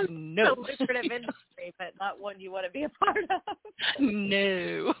 the answer is no. It's a lucrative industry, but not one you want to be a part of.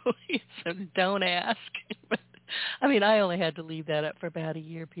 No. So don't ask. But, I only had to leave that up for about a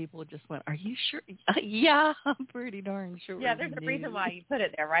year. People just went, are you sure? Yeah, I'm pretty darn sure. Yeah, there's a reason why you put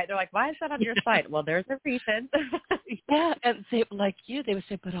it there, right? They're like, why is that on your site? Well, there's a reason. Yeah, and they, like you, they would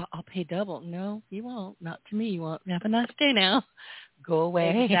say, but I'll pay double. No, you won't. Not to me. You won't. Have a nice day now. Go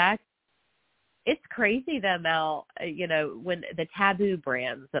away. Exactly. It's crazy the amount, when the taboo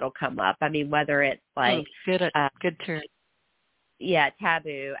brands that'll come up. I mean, whether it's like good term. Yeah,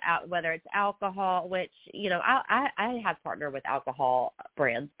 taboo. Whether it's alcohol, which I have partnered with alcohol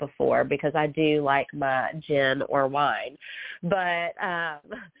brands before because I do like my gin or wine, but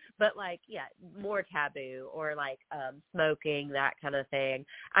more taboo, or smoking, that kind of thing.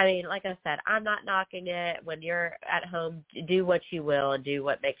 I mean, like I said, I'm not knocking it. When you're at home, do what you will and do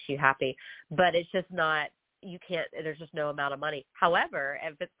what makes you happy, but it's just not. You can't. There's just no amount of money. However,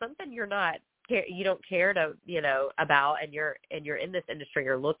 if it's something you don't care to, about, and you're in this industry,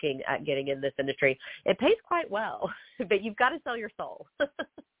 you're looking at getting in this industry, it pays quite well, but you've got to sell your soul.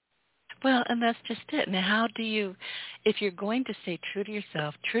 Well, and that's just it. Now, how do you, if you're going to stay true to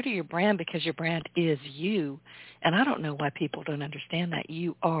yourself, true to your brand, because your brand is you, and I don't know why people don't understand that.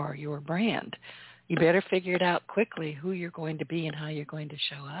 You are your brand. You better figure it out quickly who you're going to be and how you're going to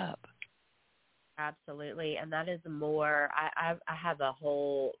show up. Absolutely, and that is more, I have a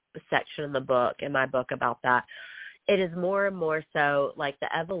whole section in my book about that. It is more and more so like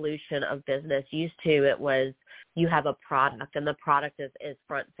the evolution of business. Used to, it was you have a product, and the product is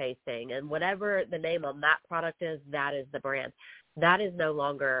front-facing, and whatever the name on that product is, that is the brand. That is no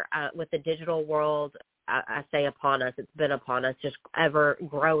longer, with the digital world, I say upon us, it's been upon us, just ever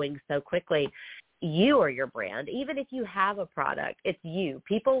growing so quickly. You are your brand. Even if you have a product, it's you.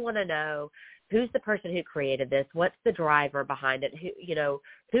 People want to know who's the person who created this? What's the driver behind it?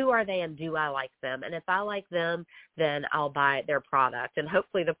 Who are they and do I like them? And if I like them, then I'll buy their product, and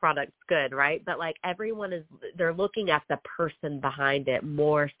hopefully the product's good, right? But like they're looking at the person behind it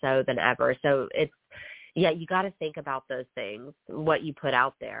more so than ever. So you got to think about those things, what you put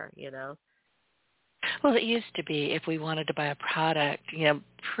out there, Well, it used to be if we wanted to buy a product,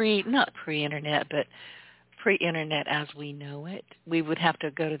 not pre-internet, but pre-internet as we know it, we would have to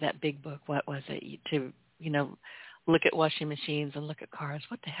go to that big book. What was it? To, look at washing machines and look at cars.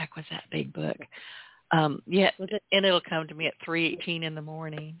 What the heck was that big book? And it'll come to me at 3:18 in the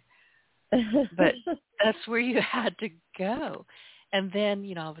morning. But that's where you had to go. And then,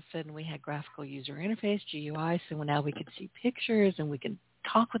 all of a sudden we had graphical user interface, GUI, so now we could see pictures and we can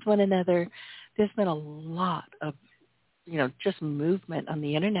talk with one another. There's been a lot of, just movement on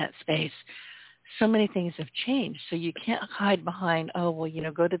the internet space. So many things have changed, so you can't hide behind,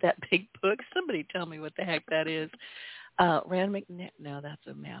 go to that big book. Somebody tell me what the heck that is. No, that's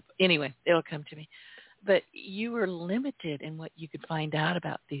a map. Anyway, it'll come to me. But you were limited in what you could find out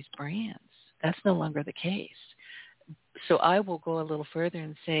about these brands. That's no longer the case. So I will go a little further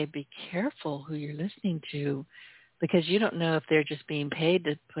and say be careful who you're listening to, because you don't know if they're just being paid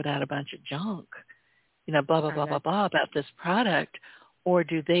to put out a bunch of junk, blah, blah, blah, blah, blah about this product, or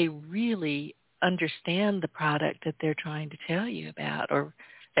do they really understand the product that they're trying to tell you about, or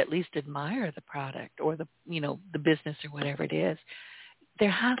at least admire the product or the business or whatever it is. There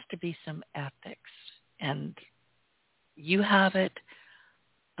has to be some ethics, and you have it.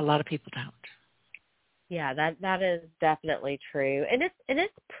 A lot of people don't. Yeah, that is definitely true. And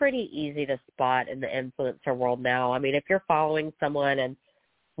it's pretty easy to spot in the influencer world now. I mean, if you're following someone and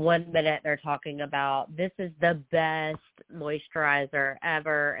 1 minute they're talking about this is the best moisturizer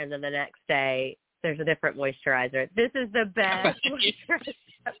ever, and then the next day there's a different moisturizer. This is the best moisturizer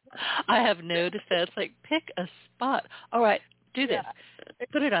ever. I have noticed that. It's like, pick a spot. All right, do this. Yeah.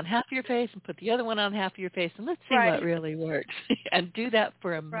 Put it on half of your face and put the other one on half of your face, and let's see what really works. And do that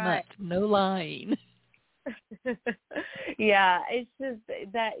for a month. No lying. Yeah, it's just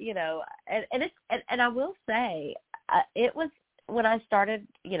that, and I will say it was when I started,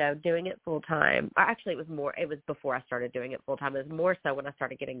 doing it full time. Actually, it was before I started doing it full time. It was more so when I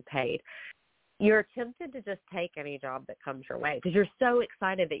started getting paid. You're tempted to just take any job that comes your way because you're so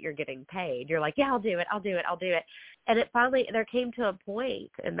excited that you're getting paid. You're like, yeah, I'll do it. And it finally, there came to a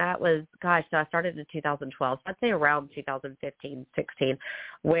point, and that was, so I started in 2012, so I'd say around 2015, 16,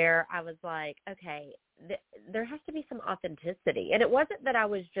 where I was like, okay, there has to be some authenticity. And it wasn't that I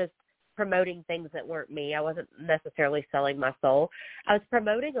was just promoting things that weren't me. I wasn't necessarily selling my soul. I was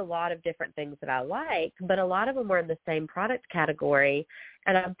promoting a lot of different things that I liked, but a lot of them were in the same product category.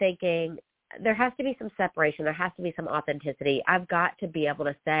 And I'm thinking, there has to be some separation. There has to be some authenticity. I've got to be able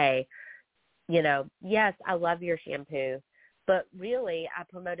to say, yes, I love your shampoo, but really I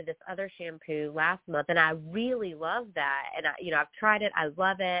promoted this other shampoo last month and I really love that. And I've tried it. I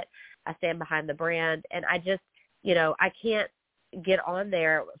love it. I stand behind the brand, and I just, I can't get on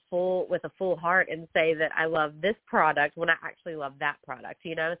there with a full heart and say that I love this product when I actually love that product,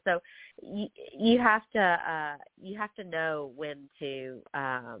 So you have to know when to,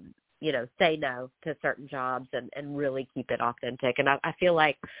 say no to certain jobs and really keep it authentic. And I feel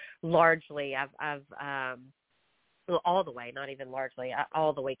like largely I've all the way, not even largely,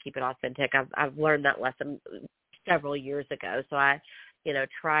 all the way keep it authentic. I've learned that lesson several years ago. So I,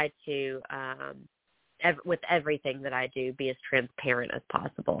 try to, with everything that I do, be as transparent as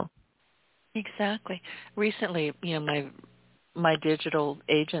possible. Exactly. Recently, my digital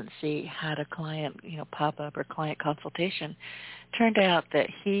agency had a client, pop up or client consultation. Turned out that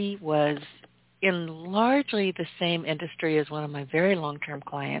he was in largely the same industry as one of my very long-term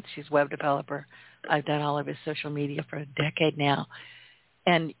clients. He's a web developer. I've done all of his social media for a decade now.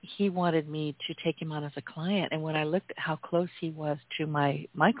 And he wanted me to take him on as a client. And when I looked at how close he was to my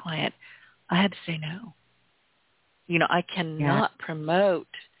client, I had to say no. I cannot promote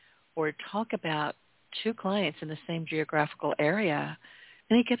or talk about two clients in the same geographical area.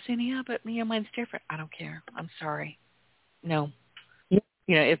 And he kept saying, yeah, but mine's different. I don't care. I'm sorry. No.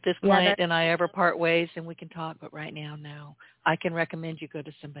 If this client and I ever part ways, then we can talk. But right now, no. I can recommend you go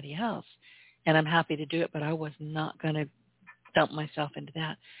to somebody else. And I'm happy to do it, but I was not going to dump myself into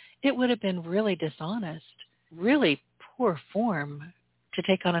that. It would have been really dishonest, really poor form to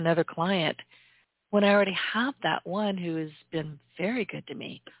take on another client when I already have that one who has been very good to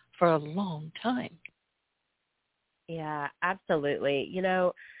me for a long time. Yeah, absolutely.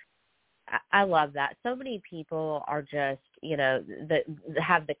 I love that. So many people are just,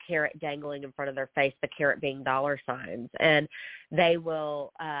 have the carrot dangling in front of their face, the carrot being dollar signs. And they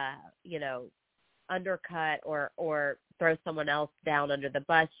will, undercut or throw someone else down under the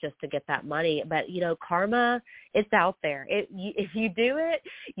bus just to get that money. But, karma, it's out there. If you do it,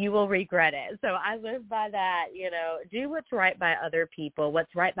 you will regret it. So I live by that, do what's right by other people,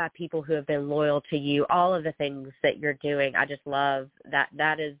 what's right by people who have been loyal to you, all of the things that you're doing. I just love that.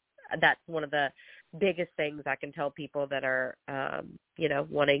 That's one of the biggest things I can tell people that are,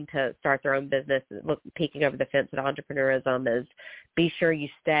 wanting to start their own business, peeking over the fence at entrepreneurism, is be sure you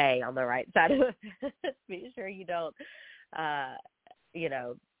stay on the right side of the fence. Be sure you don't,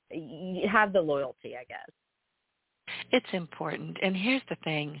 you have the loyalty, I guess. It's important. And here's the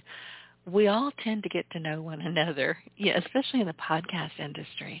thing. We all tend to get to know one another, especially in the podcast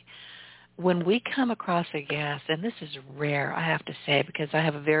industry. When we come across a guest, and this is rare, I have to say, because I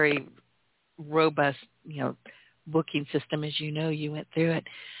have a very robust, booking system, as you went through it.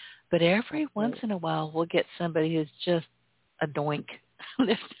 But every once in a while, we'll get somebody who's just a doink.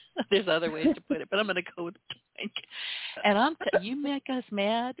 There's other ways to put it, but I'm going to go with doink. And you make us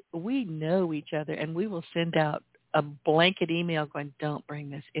mad, we know each other, and we will send out a blanket email going, don't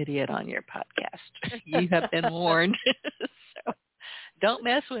bring this idiot on your podcast. You have been warned. So don't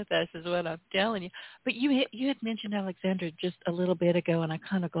mess with us is what I'm telling you. But you had mentioned Alexandra just a little bit ago, and I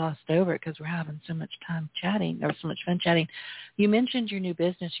kind of glossed over it because we're having so much time chatting, or so much fun chatting. You mentioned your new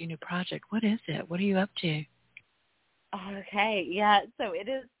business, your new project. What is it? What are you up to? Okay, yeah. So it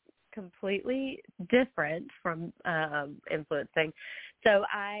is completely different from influencing. So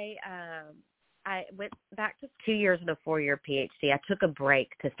I went back to 2 years and a 4-year PhD. I took a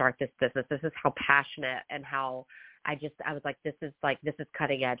break to start this business. This is how passionate and how I was like, this is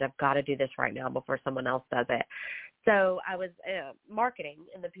cutting edge. I've got to do this right now before someone else does it. So I was marketing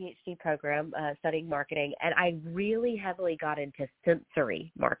in the PhD program, studying marketing, and I really heavily got into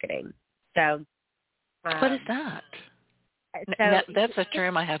sensory marketing. So what is that? That's a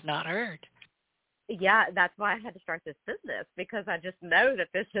term I have not heard. Yeah, that's why I had to start this business, because I just know that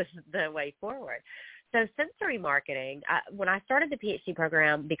this is the way forward. So sensory marketing, when I started the PhD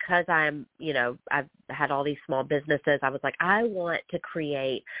program, because I've had all these small businesses, I was like, I want to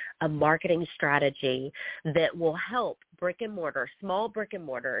create a marketing strategy that will help small brick and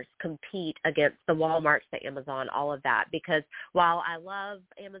mortars compete against the Walmarts, the Amazon, all of that. Because while I love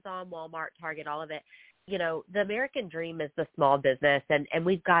Amazon, Walmart, Target, all of it, the American dream is the small business, and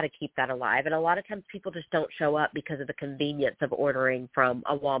we've got to keep that alive. And a lot of times people just don't show up because of the convenience of ordering from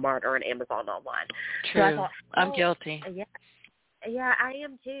a Walmart or an Amazon online. True. So I thought, I'm guilty. Yeah, I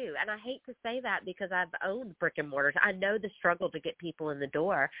am too. And I hate to say that because I've owned brick and mortars. I know the struggle to get people in the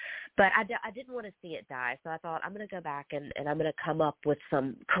door, but I didn't want to see it die. So I thought I'm going to go back and I'm going to come up with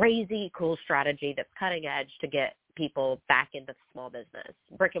some crazy cool strategy that's cutting edge to get people back into small business,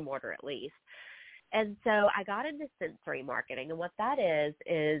 brick and mortar at least. And so I got into sensory marketing, and what that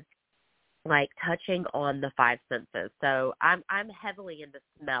is like touching on the 5 senses. So I'm heavily into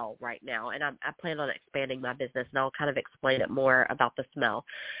smell right now, and I plan on expanding my business, and I'll kind of explain it more about the smell.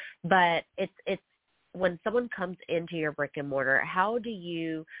 But it's when someone comes into your brick and mortar, how do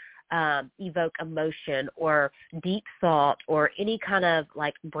you evoke emotion or deep thought or any kind of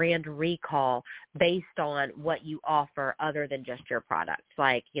like brand recall based on what you offer other than just your products,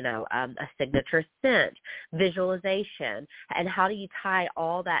 like, a signature scent, visualization, and how do you tie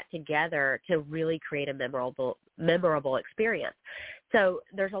all that together to really create a memorable experience? So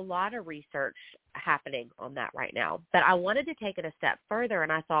there's a lot of research happening on that right now, but I wanted to take it a step further,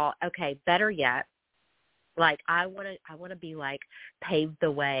 and I thought, okay, better yet, like I want to be like pave the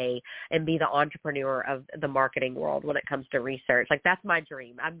way and be the entrepreneur of the marketing world when it comes to research. Like that's my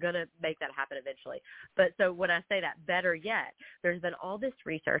dream. I'm going to make that happen eventually. But so when I say that, better yet, there's been all this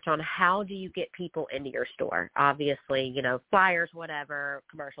research on how do you get people into your store? Obviously, flyers, whatever,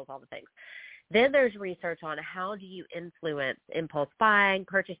 commercials, all the things. Then there's research on how do you influence impulse buying,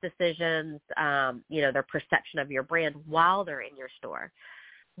 purchase decisions, their perception of your brand while they're in your store.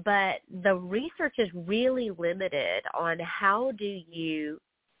 But the research is really limited on how do you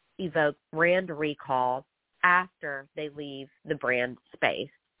evoke brand recall after they leave the brand space.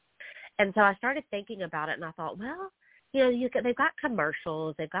 And so I started thinking about it, and I thought, well, they've got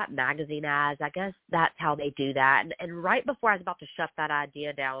commercials, they've got magazine ads. I guess that's how they do that. And right before I was about to shut that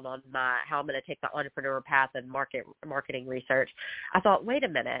idea down on how I'm going to take the entrepreneur path and marketing research, I thought, wait a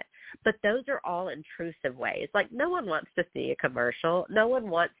minute, but those are all intrusive ways. Like no one wants to see a commercial. No one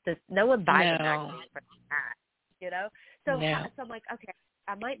buys a magazine for that, So I'm like, okay,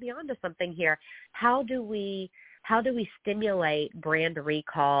 I might be onto something here. How do we stimulate brand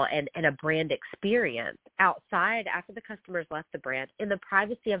recall and a brand experience outside after the customers left the brand in the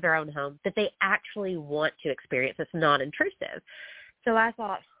privacy of their own home that they actually want to experience? It's non-intrusive. So I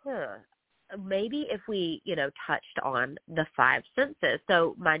thought, maybe if we, touched on the 5 senses.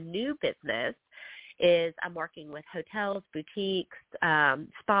 So my new business is I'm working with hotels, boutiques,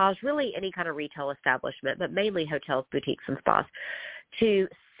 spas, really any kind of retail establishment, but mainly hotels, boutiques, and spas, to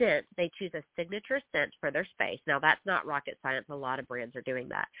scent. They choose a signature scent for their space. Now, that's not rocket science. A lot of brands are doing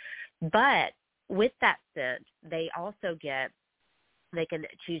that. But with that scent, they also they can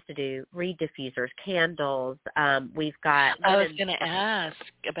choose to do reed diffusers, candles. We've got. I was going to ask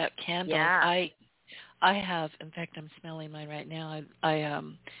about candles. Yeah. I have, in fact, I'm smelling mine right now. I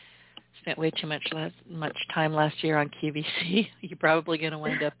spent way too much time last year on QVC. You're probably going to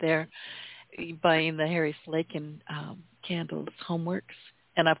wind up there buying the Harry Slaken candles, Homeworks,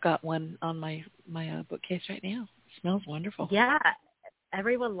 and I've got one on my bookcase right now. It smells wonderful. Yeah,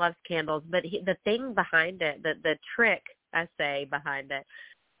 everyone loves candles, but the thing behind it, the trick, I say, behind it,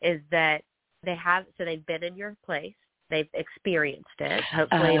 is that they've been in your place, they've experienced it.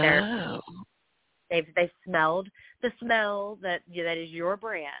 Hopefully, they've smelled the smell that is your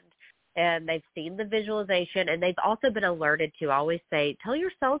brand, and they've seen the visualization, and they've also been alerted to. I always say, tell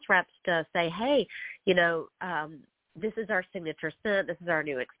your sales reps to say, hey, this is our signature scent. This is our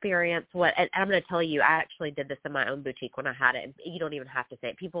new experience. And I'm going to tell you, I actually did this in my own boutique when I had it. And you don't even have to say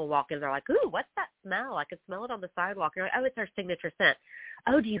it. People walk in, they're like, ooh, what's that smell? I can smell it on the sidewalk. You're like, oh, it's our signature scent.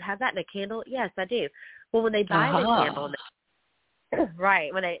 Oh, do you have that in a candle? Yes, I do. Well, when they buy the candle,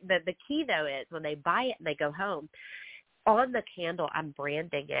 right, the key, though, is when they buy it and they go home, on the candle, I'm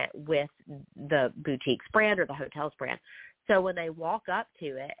branding it with the boutique's brand or the hotel's brand. So when they walk up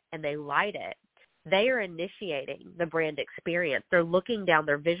to it and they light it, they are initiating the brand experience. They're looking down.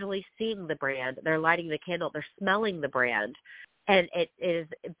 They're visually seeing the brand. They're lighting the candle. They're smelling the brand. And it is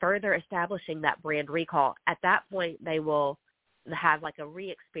further establishing that brand recall. At that point, they will have like a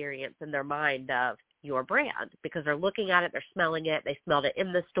re-experience in their mind of your brand because they're looking at it, they're smelling it, they smelled it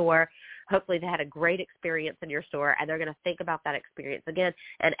in the store. Hopefully they had a great experience in your store, and they're going to think about that experience again.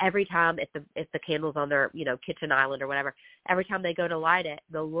 And every time, if the candle's on their kitchen island or whatever, every time they go to light it,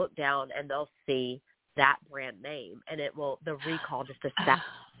 they'll look down and they'll see that brand name, and the recall just establishes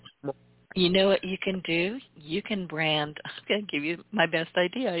more. You know what you can do? You can brand. I'm going to give you my best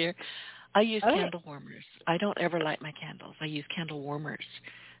idea here. I use candle warmers. I don't ever light my candles. I use candle warmers.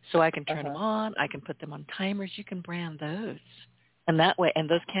 So I can turn them on. I can put them on timers. You can brand those. And that way, and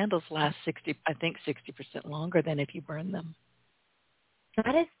those candles last 60% longer than if you burn them.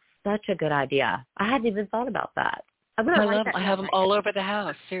 That is such a good idea. I hadn't even thought about that. I'm going to write that down. I have them all over the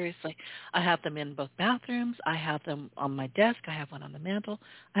house, seriously. I have them in both bathrooms. I have them on my desk. I have one on the mantle.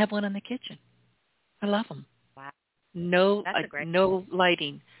 I have one in the kitchen. I love them. Wow. No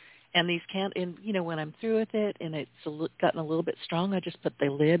lighting. And these when I'm through with it and it's gotten a little bit strong, I just put the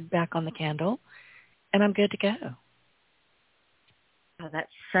lid back on the candle, and I'm good to go. Oh, that's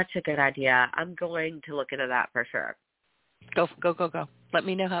such a good idea. I'm going to look into that for sure. Go. Let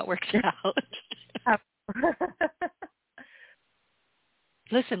me know how it works out.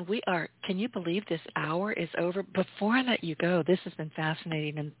 Listen, can you believe this hour is over? Before I let you go, this has been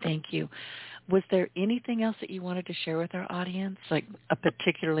fascinating, and thank you. Was there anything else that you wanted to share with our audience, like a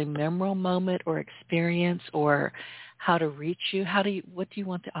particularly memorable moment or experience, or how to reach you? What do you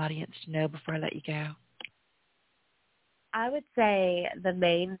want the audience to know before I let you go? I would say the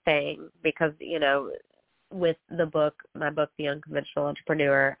main thing, because, with my book, The Unconventional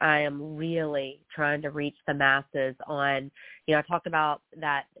Entrepreneur, I am really trying to reach the masses on, I talked about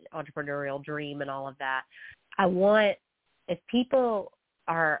that entrepreneurial dream and all of that. If people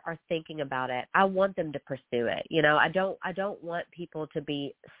are thinking about it, I want them to pursue it. I don't want people to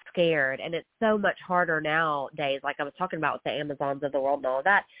be scared. And it's so much harder nowadays, like I was talking about with the Amazons of the world and all of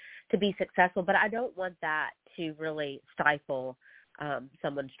that, to be successful. But I don't want that to really stifle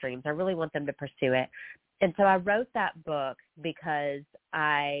someone's dreams. I really want them to pursue it. And so I wrote that book because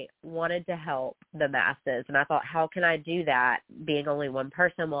I wanted to help the masses. And I thought, how can I do that being only one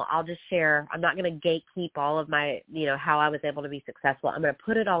person? Well, I'll just share. I'm not going to gatekeep all of my, how I was able to be successful. I'm going to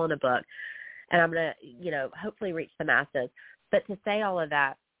put it all in a book, and I'm going to, hopefully reach the masses. But to say all of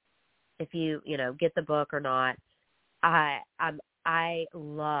that, if you, get the book or not,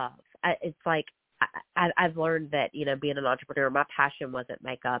 it's like, I've learned that, being an entrepreneur, my passion wasn't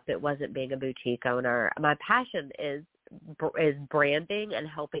makeup. It wasn't being a boutique owner. My passion is branding and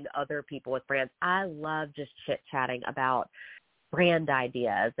helping other people with brands. I love just chit-chatting about brand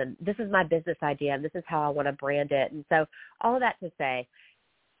ideas, and this is my business idea, and this is how I want to brand it. And so all of that to say,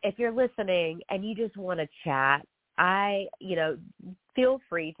 if you're listening and you just want to chat, feel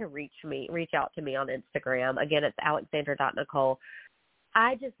free to reach out to me on Instagram. Again, it's alexandra.nicole.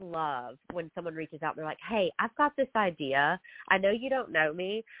 I just love when someone reaches out and they're like, hey, I've got this idea. I know you don't know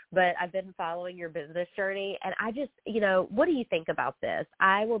me, but I've been following your business journey. And I just, what do you think about this?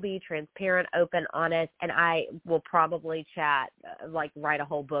 I will be transparent, open, honest, and I will probably chat, write a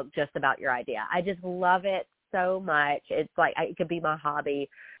whole book just about your idea. I just love it so much. It's like it could be my hobby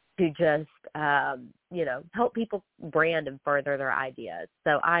to just, help people brand and further their ideas.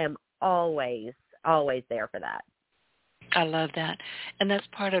 So I am always there for that. I love that. And that's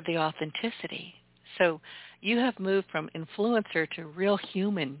part of the authenticity. So you have moved from influencer to real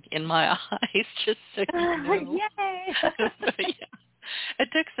human in my eyes, just so you know. Yay! But yeah, it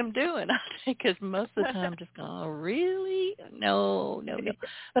took some doing, I think, because most of the time I'm just going, oh, really? No.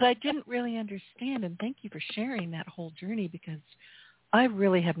 But I didn't really understand, and thank you for sharing that whole journey, because I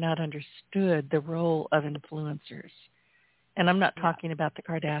really have not understood the role of influencers. And I'm not talking about the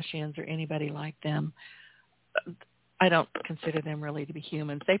Kardashians or anybody like them. I don't consider them really to be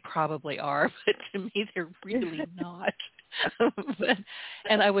humans. They probably are, but to me, they're really not.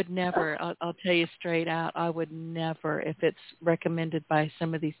 And I would never, I'll tell you straight out, I would never, if it's recommended by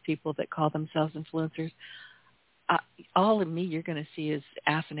some of these people that call themselves influencers, all of me you're going to see is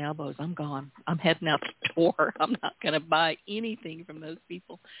ass and elbows. I'm gone. I'm heading out the door. I'm not going to buy anything from those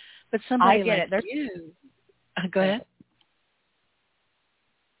people. But somebody like you, go ahead.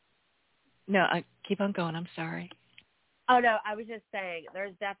 No, keep on going. I'm sorry. Oh, no, I was just saying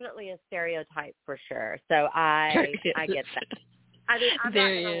there's definitely a stereotype for sure. So I get that. I mean, I'm not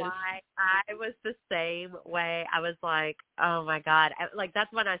going to lie. I was the same way. I was like, oh, my God.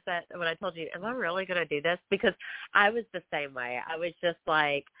 That's when I told you, am I really going to do this? Because I was the same way. I was just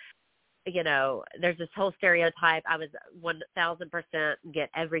like, there's this whole stereotype. I was 1,000% get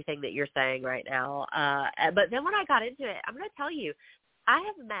everything that you're saying right now. But then when I got into it, I'm going to tell you, I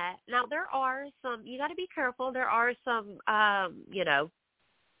have met, now there are some, you got to be careful, there are some,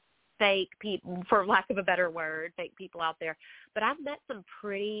 fake people, for lack of a better word, fake people out there. But I've met some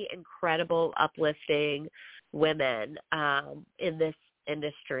pretty incredible, uplifting women in this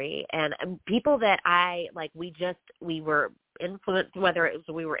industry, and people that we were influenced, whether it was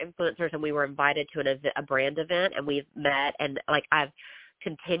we were influencers and we were invited to a brand event and we've met, and I've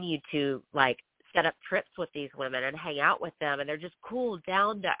continued to set up trips with these women and hang out with them, and they're just cool,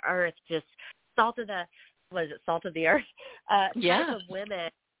 down to earth, just salt of the earth type of women.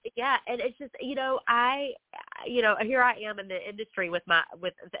 Yeah, and it's just here I am in the industry with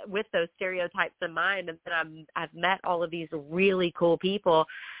those stereotypes in mind, and then I've met all of these really cool people,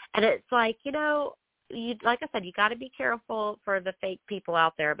 and it's like like I said, you got to be careful for the fake people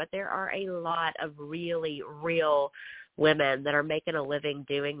out there, but there are a lot of really real women that are making a living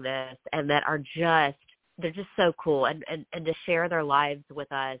doing this, and that are they're just so cool, and to share their lives with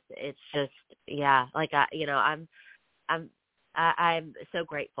us, it's just I'm so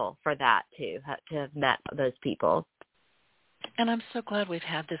grateful for that too, to have met those people. And I'm so glad we've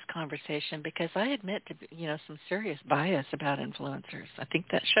had this conversation, because I admit to some serious bias about influencers. I think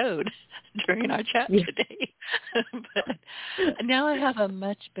that showed during our chat today. But now I have a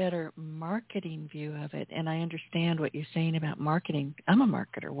much better marketing view of it, and I understand what you're saying about marketing. I'm a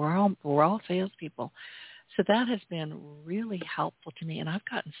marketer. We're all salespeople. So that has been really helpful to me, and I've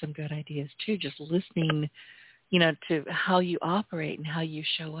gotten some good ideas too, just listening to how you operate and how you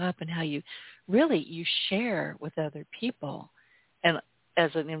show up and how you share with other people. And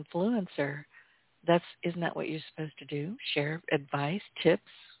as an influencer, isn't that what you're supposed to do? Share advice, tips,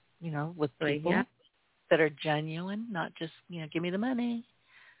 with people that are genuine, not just, give me the money.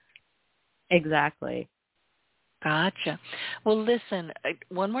 Exactly. Gotcha. Well, listen,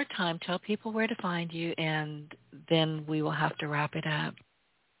 one more time, tell people where to find you, and then we will have to wrap it up.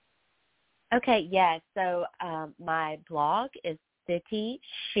 Okay, yes. So my blog is City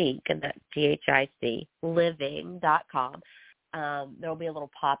Chic, and that's CHIC, living.com. There will be a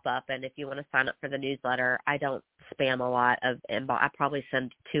little pop-up, and if you want to sign up for the newsletter, I don't spam a lot of inbox. I probably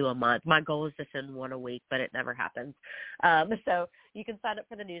send 2 a month. My goal is to send 1 a week, but it never happens. So you can sign up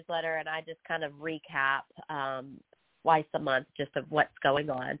for the newsletter, and I just kind of recap twice a month just of what's going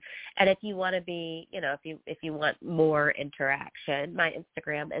on. And if you want to be, if you want more interaction, my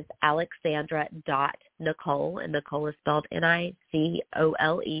Instagram is alexandra.nicole, and Nicole is spelled Nicole,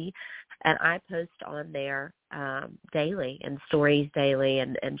 and I post on there daily and stories daily,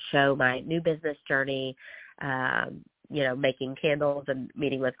 and show my new business journey, making candles and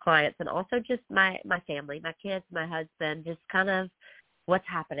meeting with clients, and also just my family, my kids, my husband, just kind of what's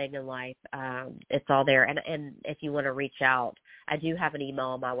happening in life. It's all there. And if you want to reach out, I do have an email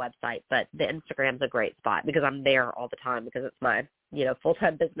on my website, but the Instagram's a great spot because I'm there all the time because it's my,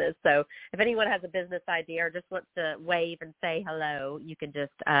 full-time business. So if anyone has a business idea or just wants to wave and say hello, you can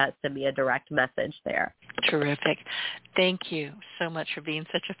just send me a direct message there. Terrific. Thank you so much for being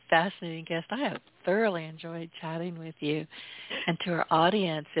such a fascinating guest. I have thoroughly enjoyed chatting with you. And to our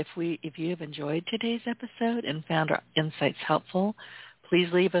audience, if you have enjoyed today's episode and found our insights helpful, please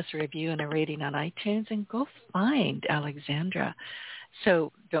leave us a review and a rating on iTunes and go find Alexandra.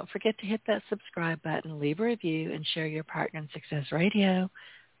 So don't forget to hit that subscribe button, leave a review, and share your Partner in Success Radio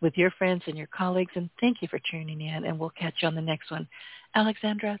with your friends and your colleagues. And thank you for tuning in, and we'll catch you on the next one.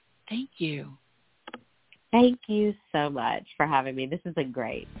 Alexandra, thank you. Thank you so much for having me. This has been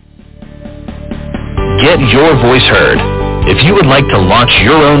great. Get your voice heard. If you would like to launch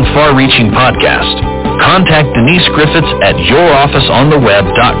your own far-reaching podcast, contact Denise Griffiths at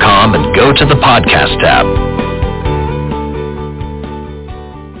yourofficeontheweb.com and go to the podcast tab.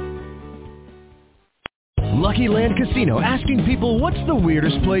 Lucky Land Casino, asking people, what's the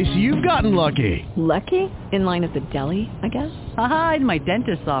weirdest place you've gotten lucky? Lucky? In line at the deli, I guess? Aha, in my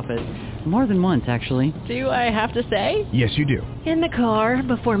dentist's office. More than once, actually. Do I have to say? Yes, you do. In the car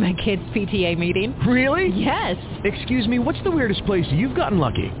before my kids' PTA meeting. Really? Yes. Excuse me, what's the weirdest place you've gotten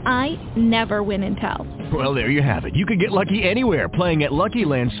lucky? I never win and tell. Well, there you have it. You can get lucky anywhere, playing at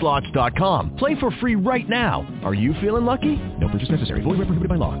LuckyLandSlots.com. Play for free right now. Are you feeling lucky? No purchase necessary. Void where prohibited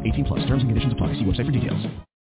by law. 18+. Terms and conditions apply. See website for details.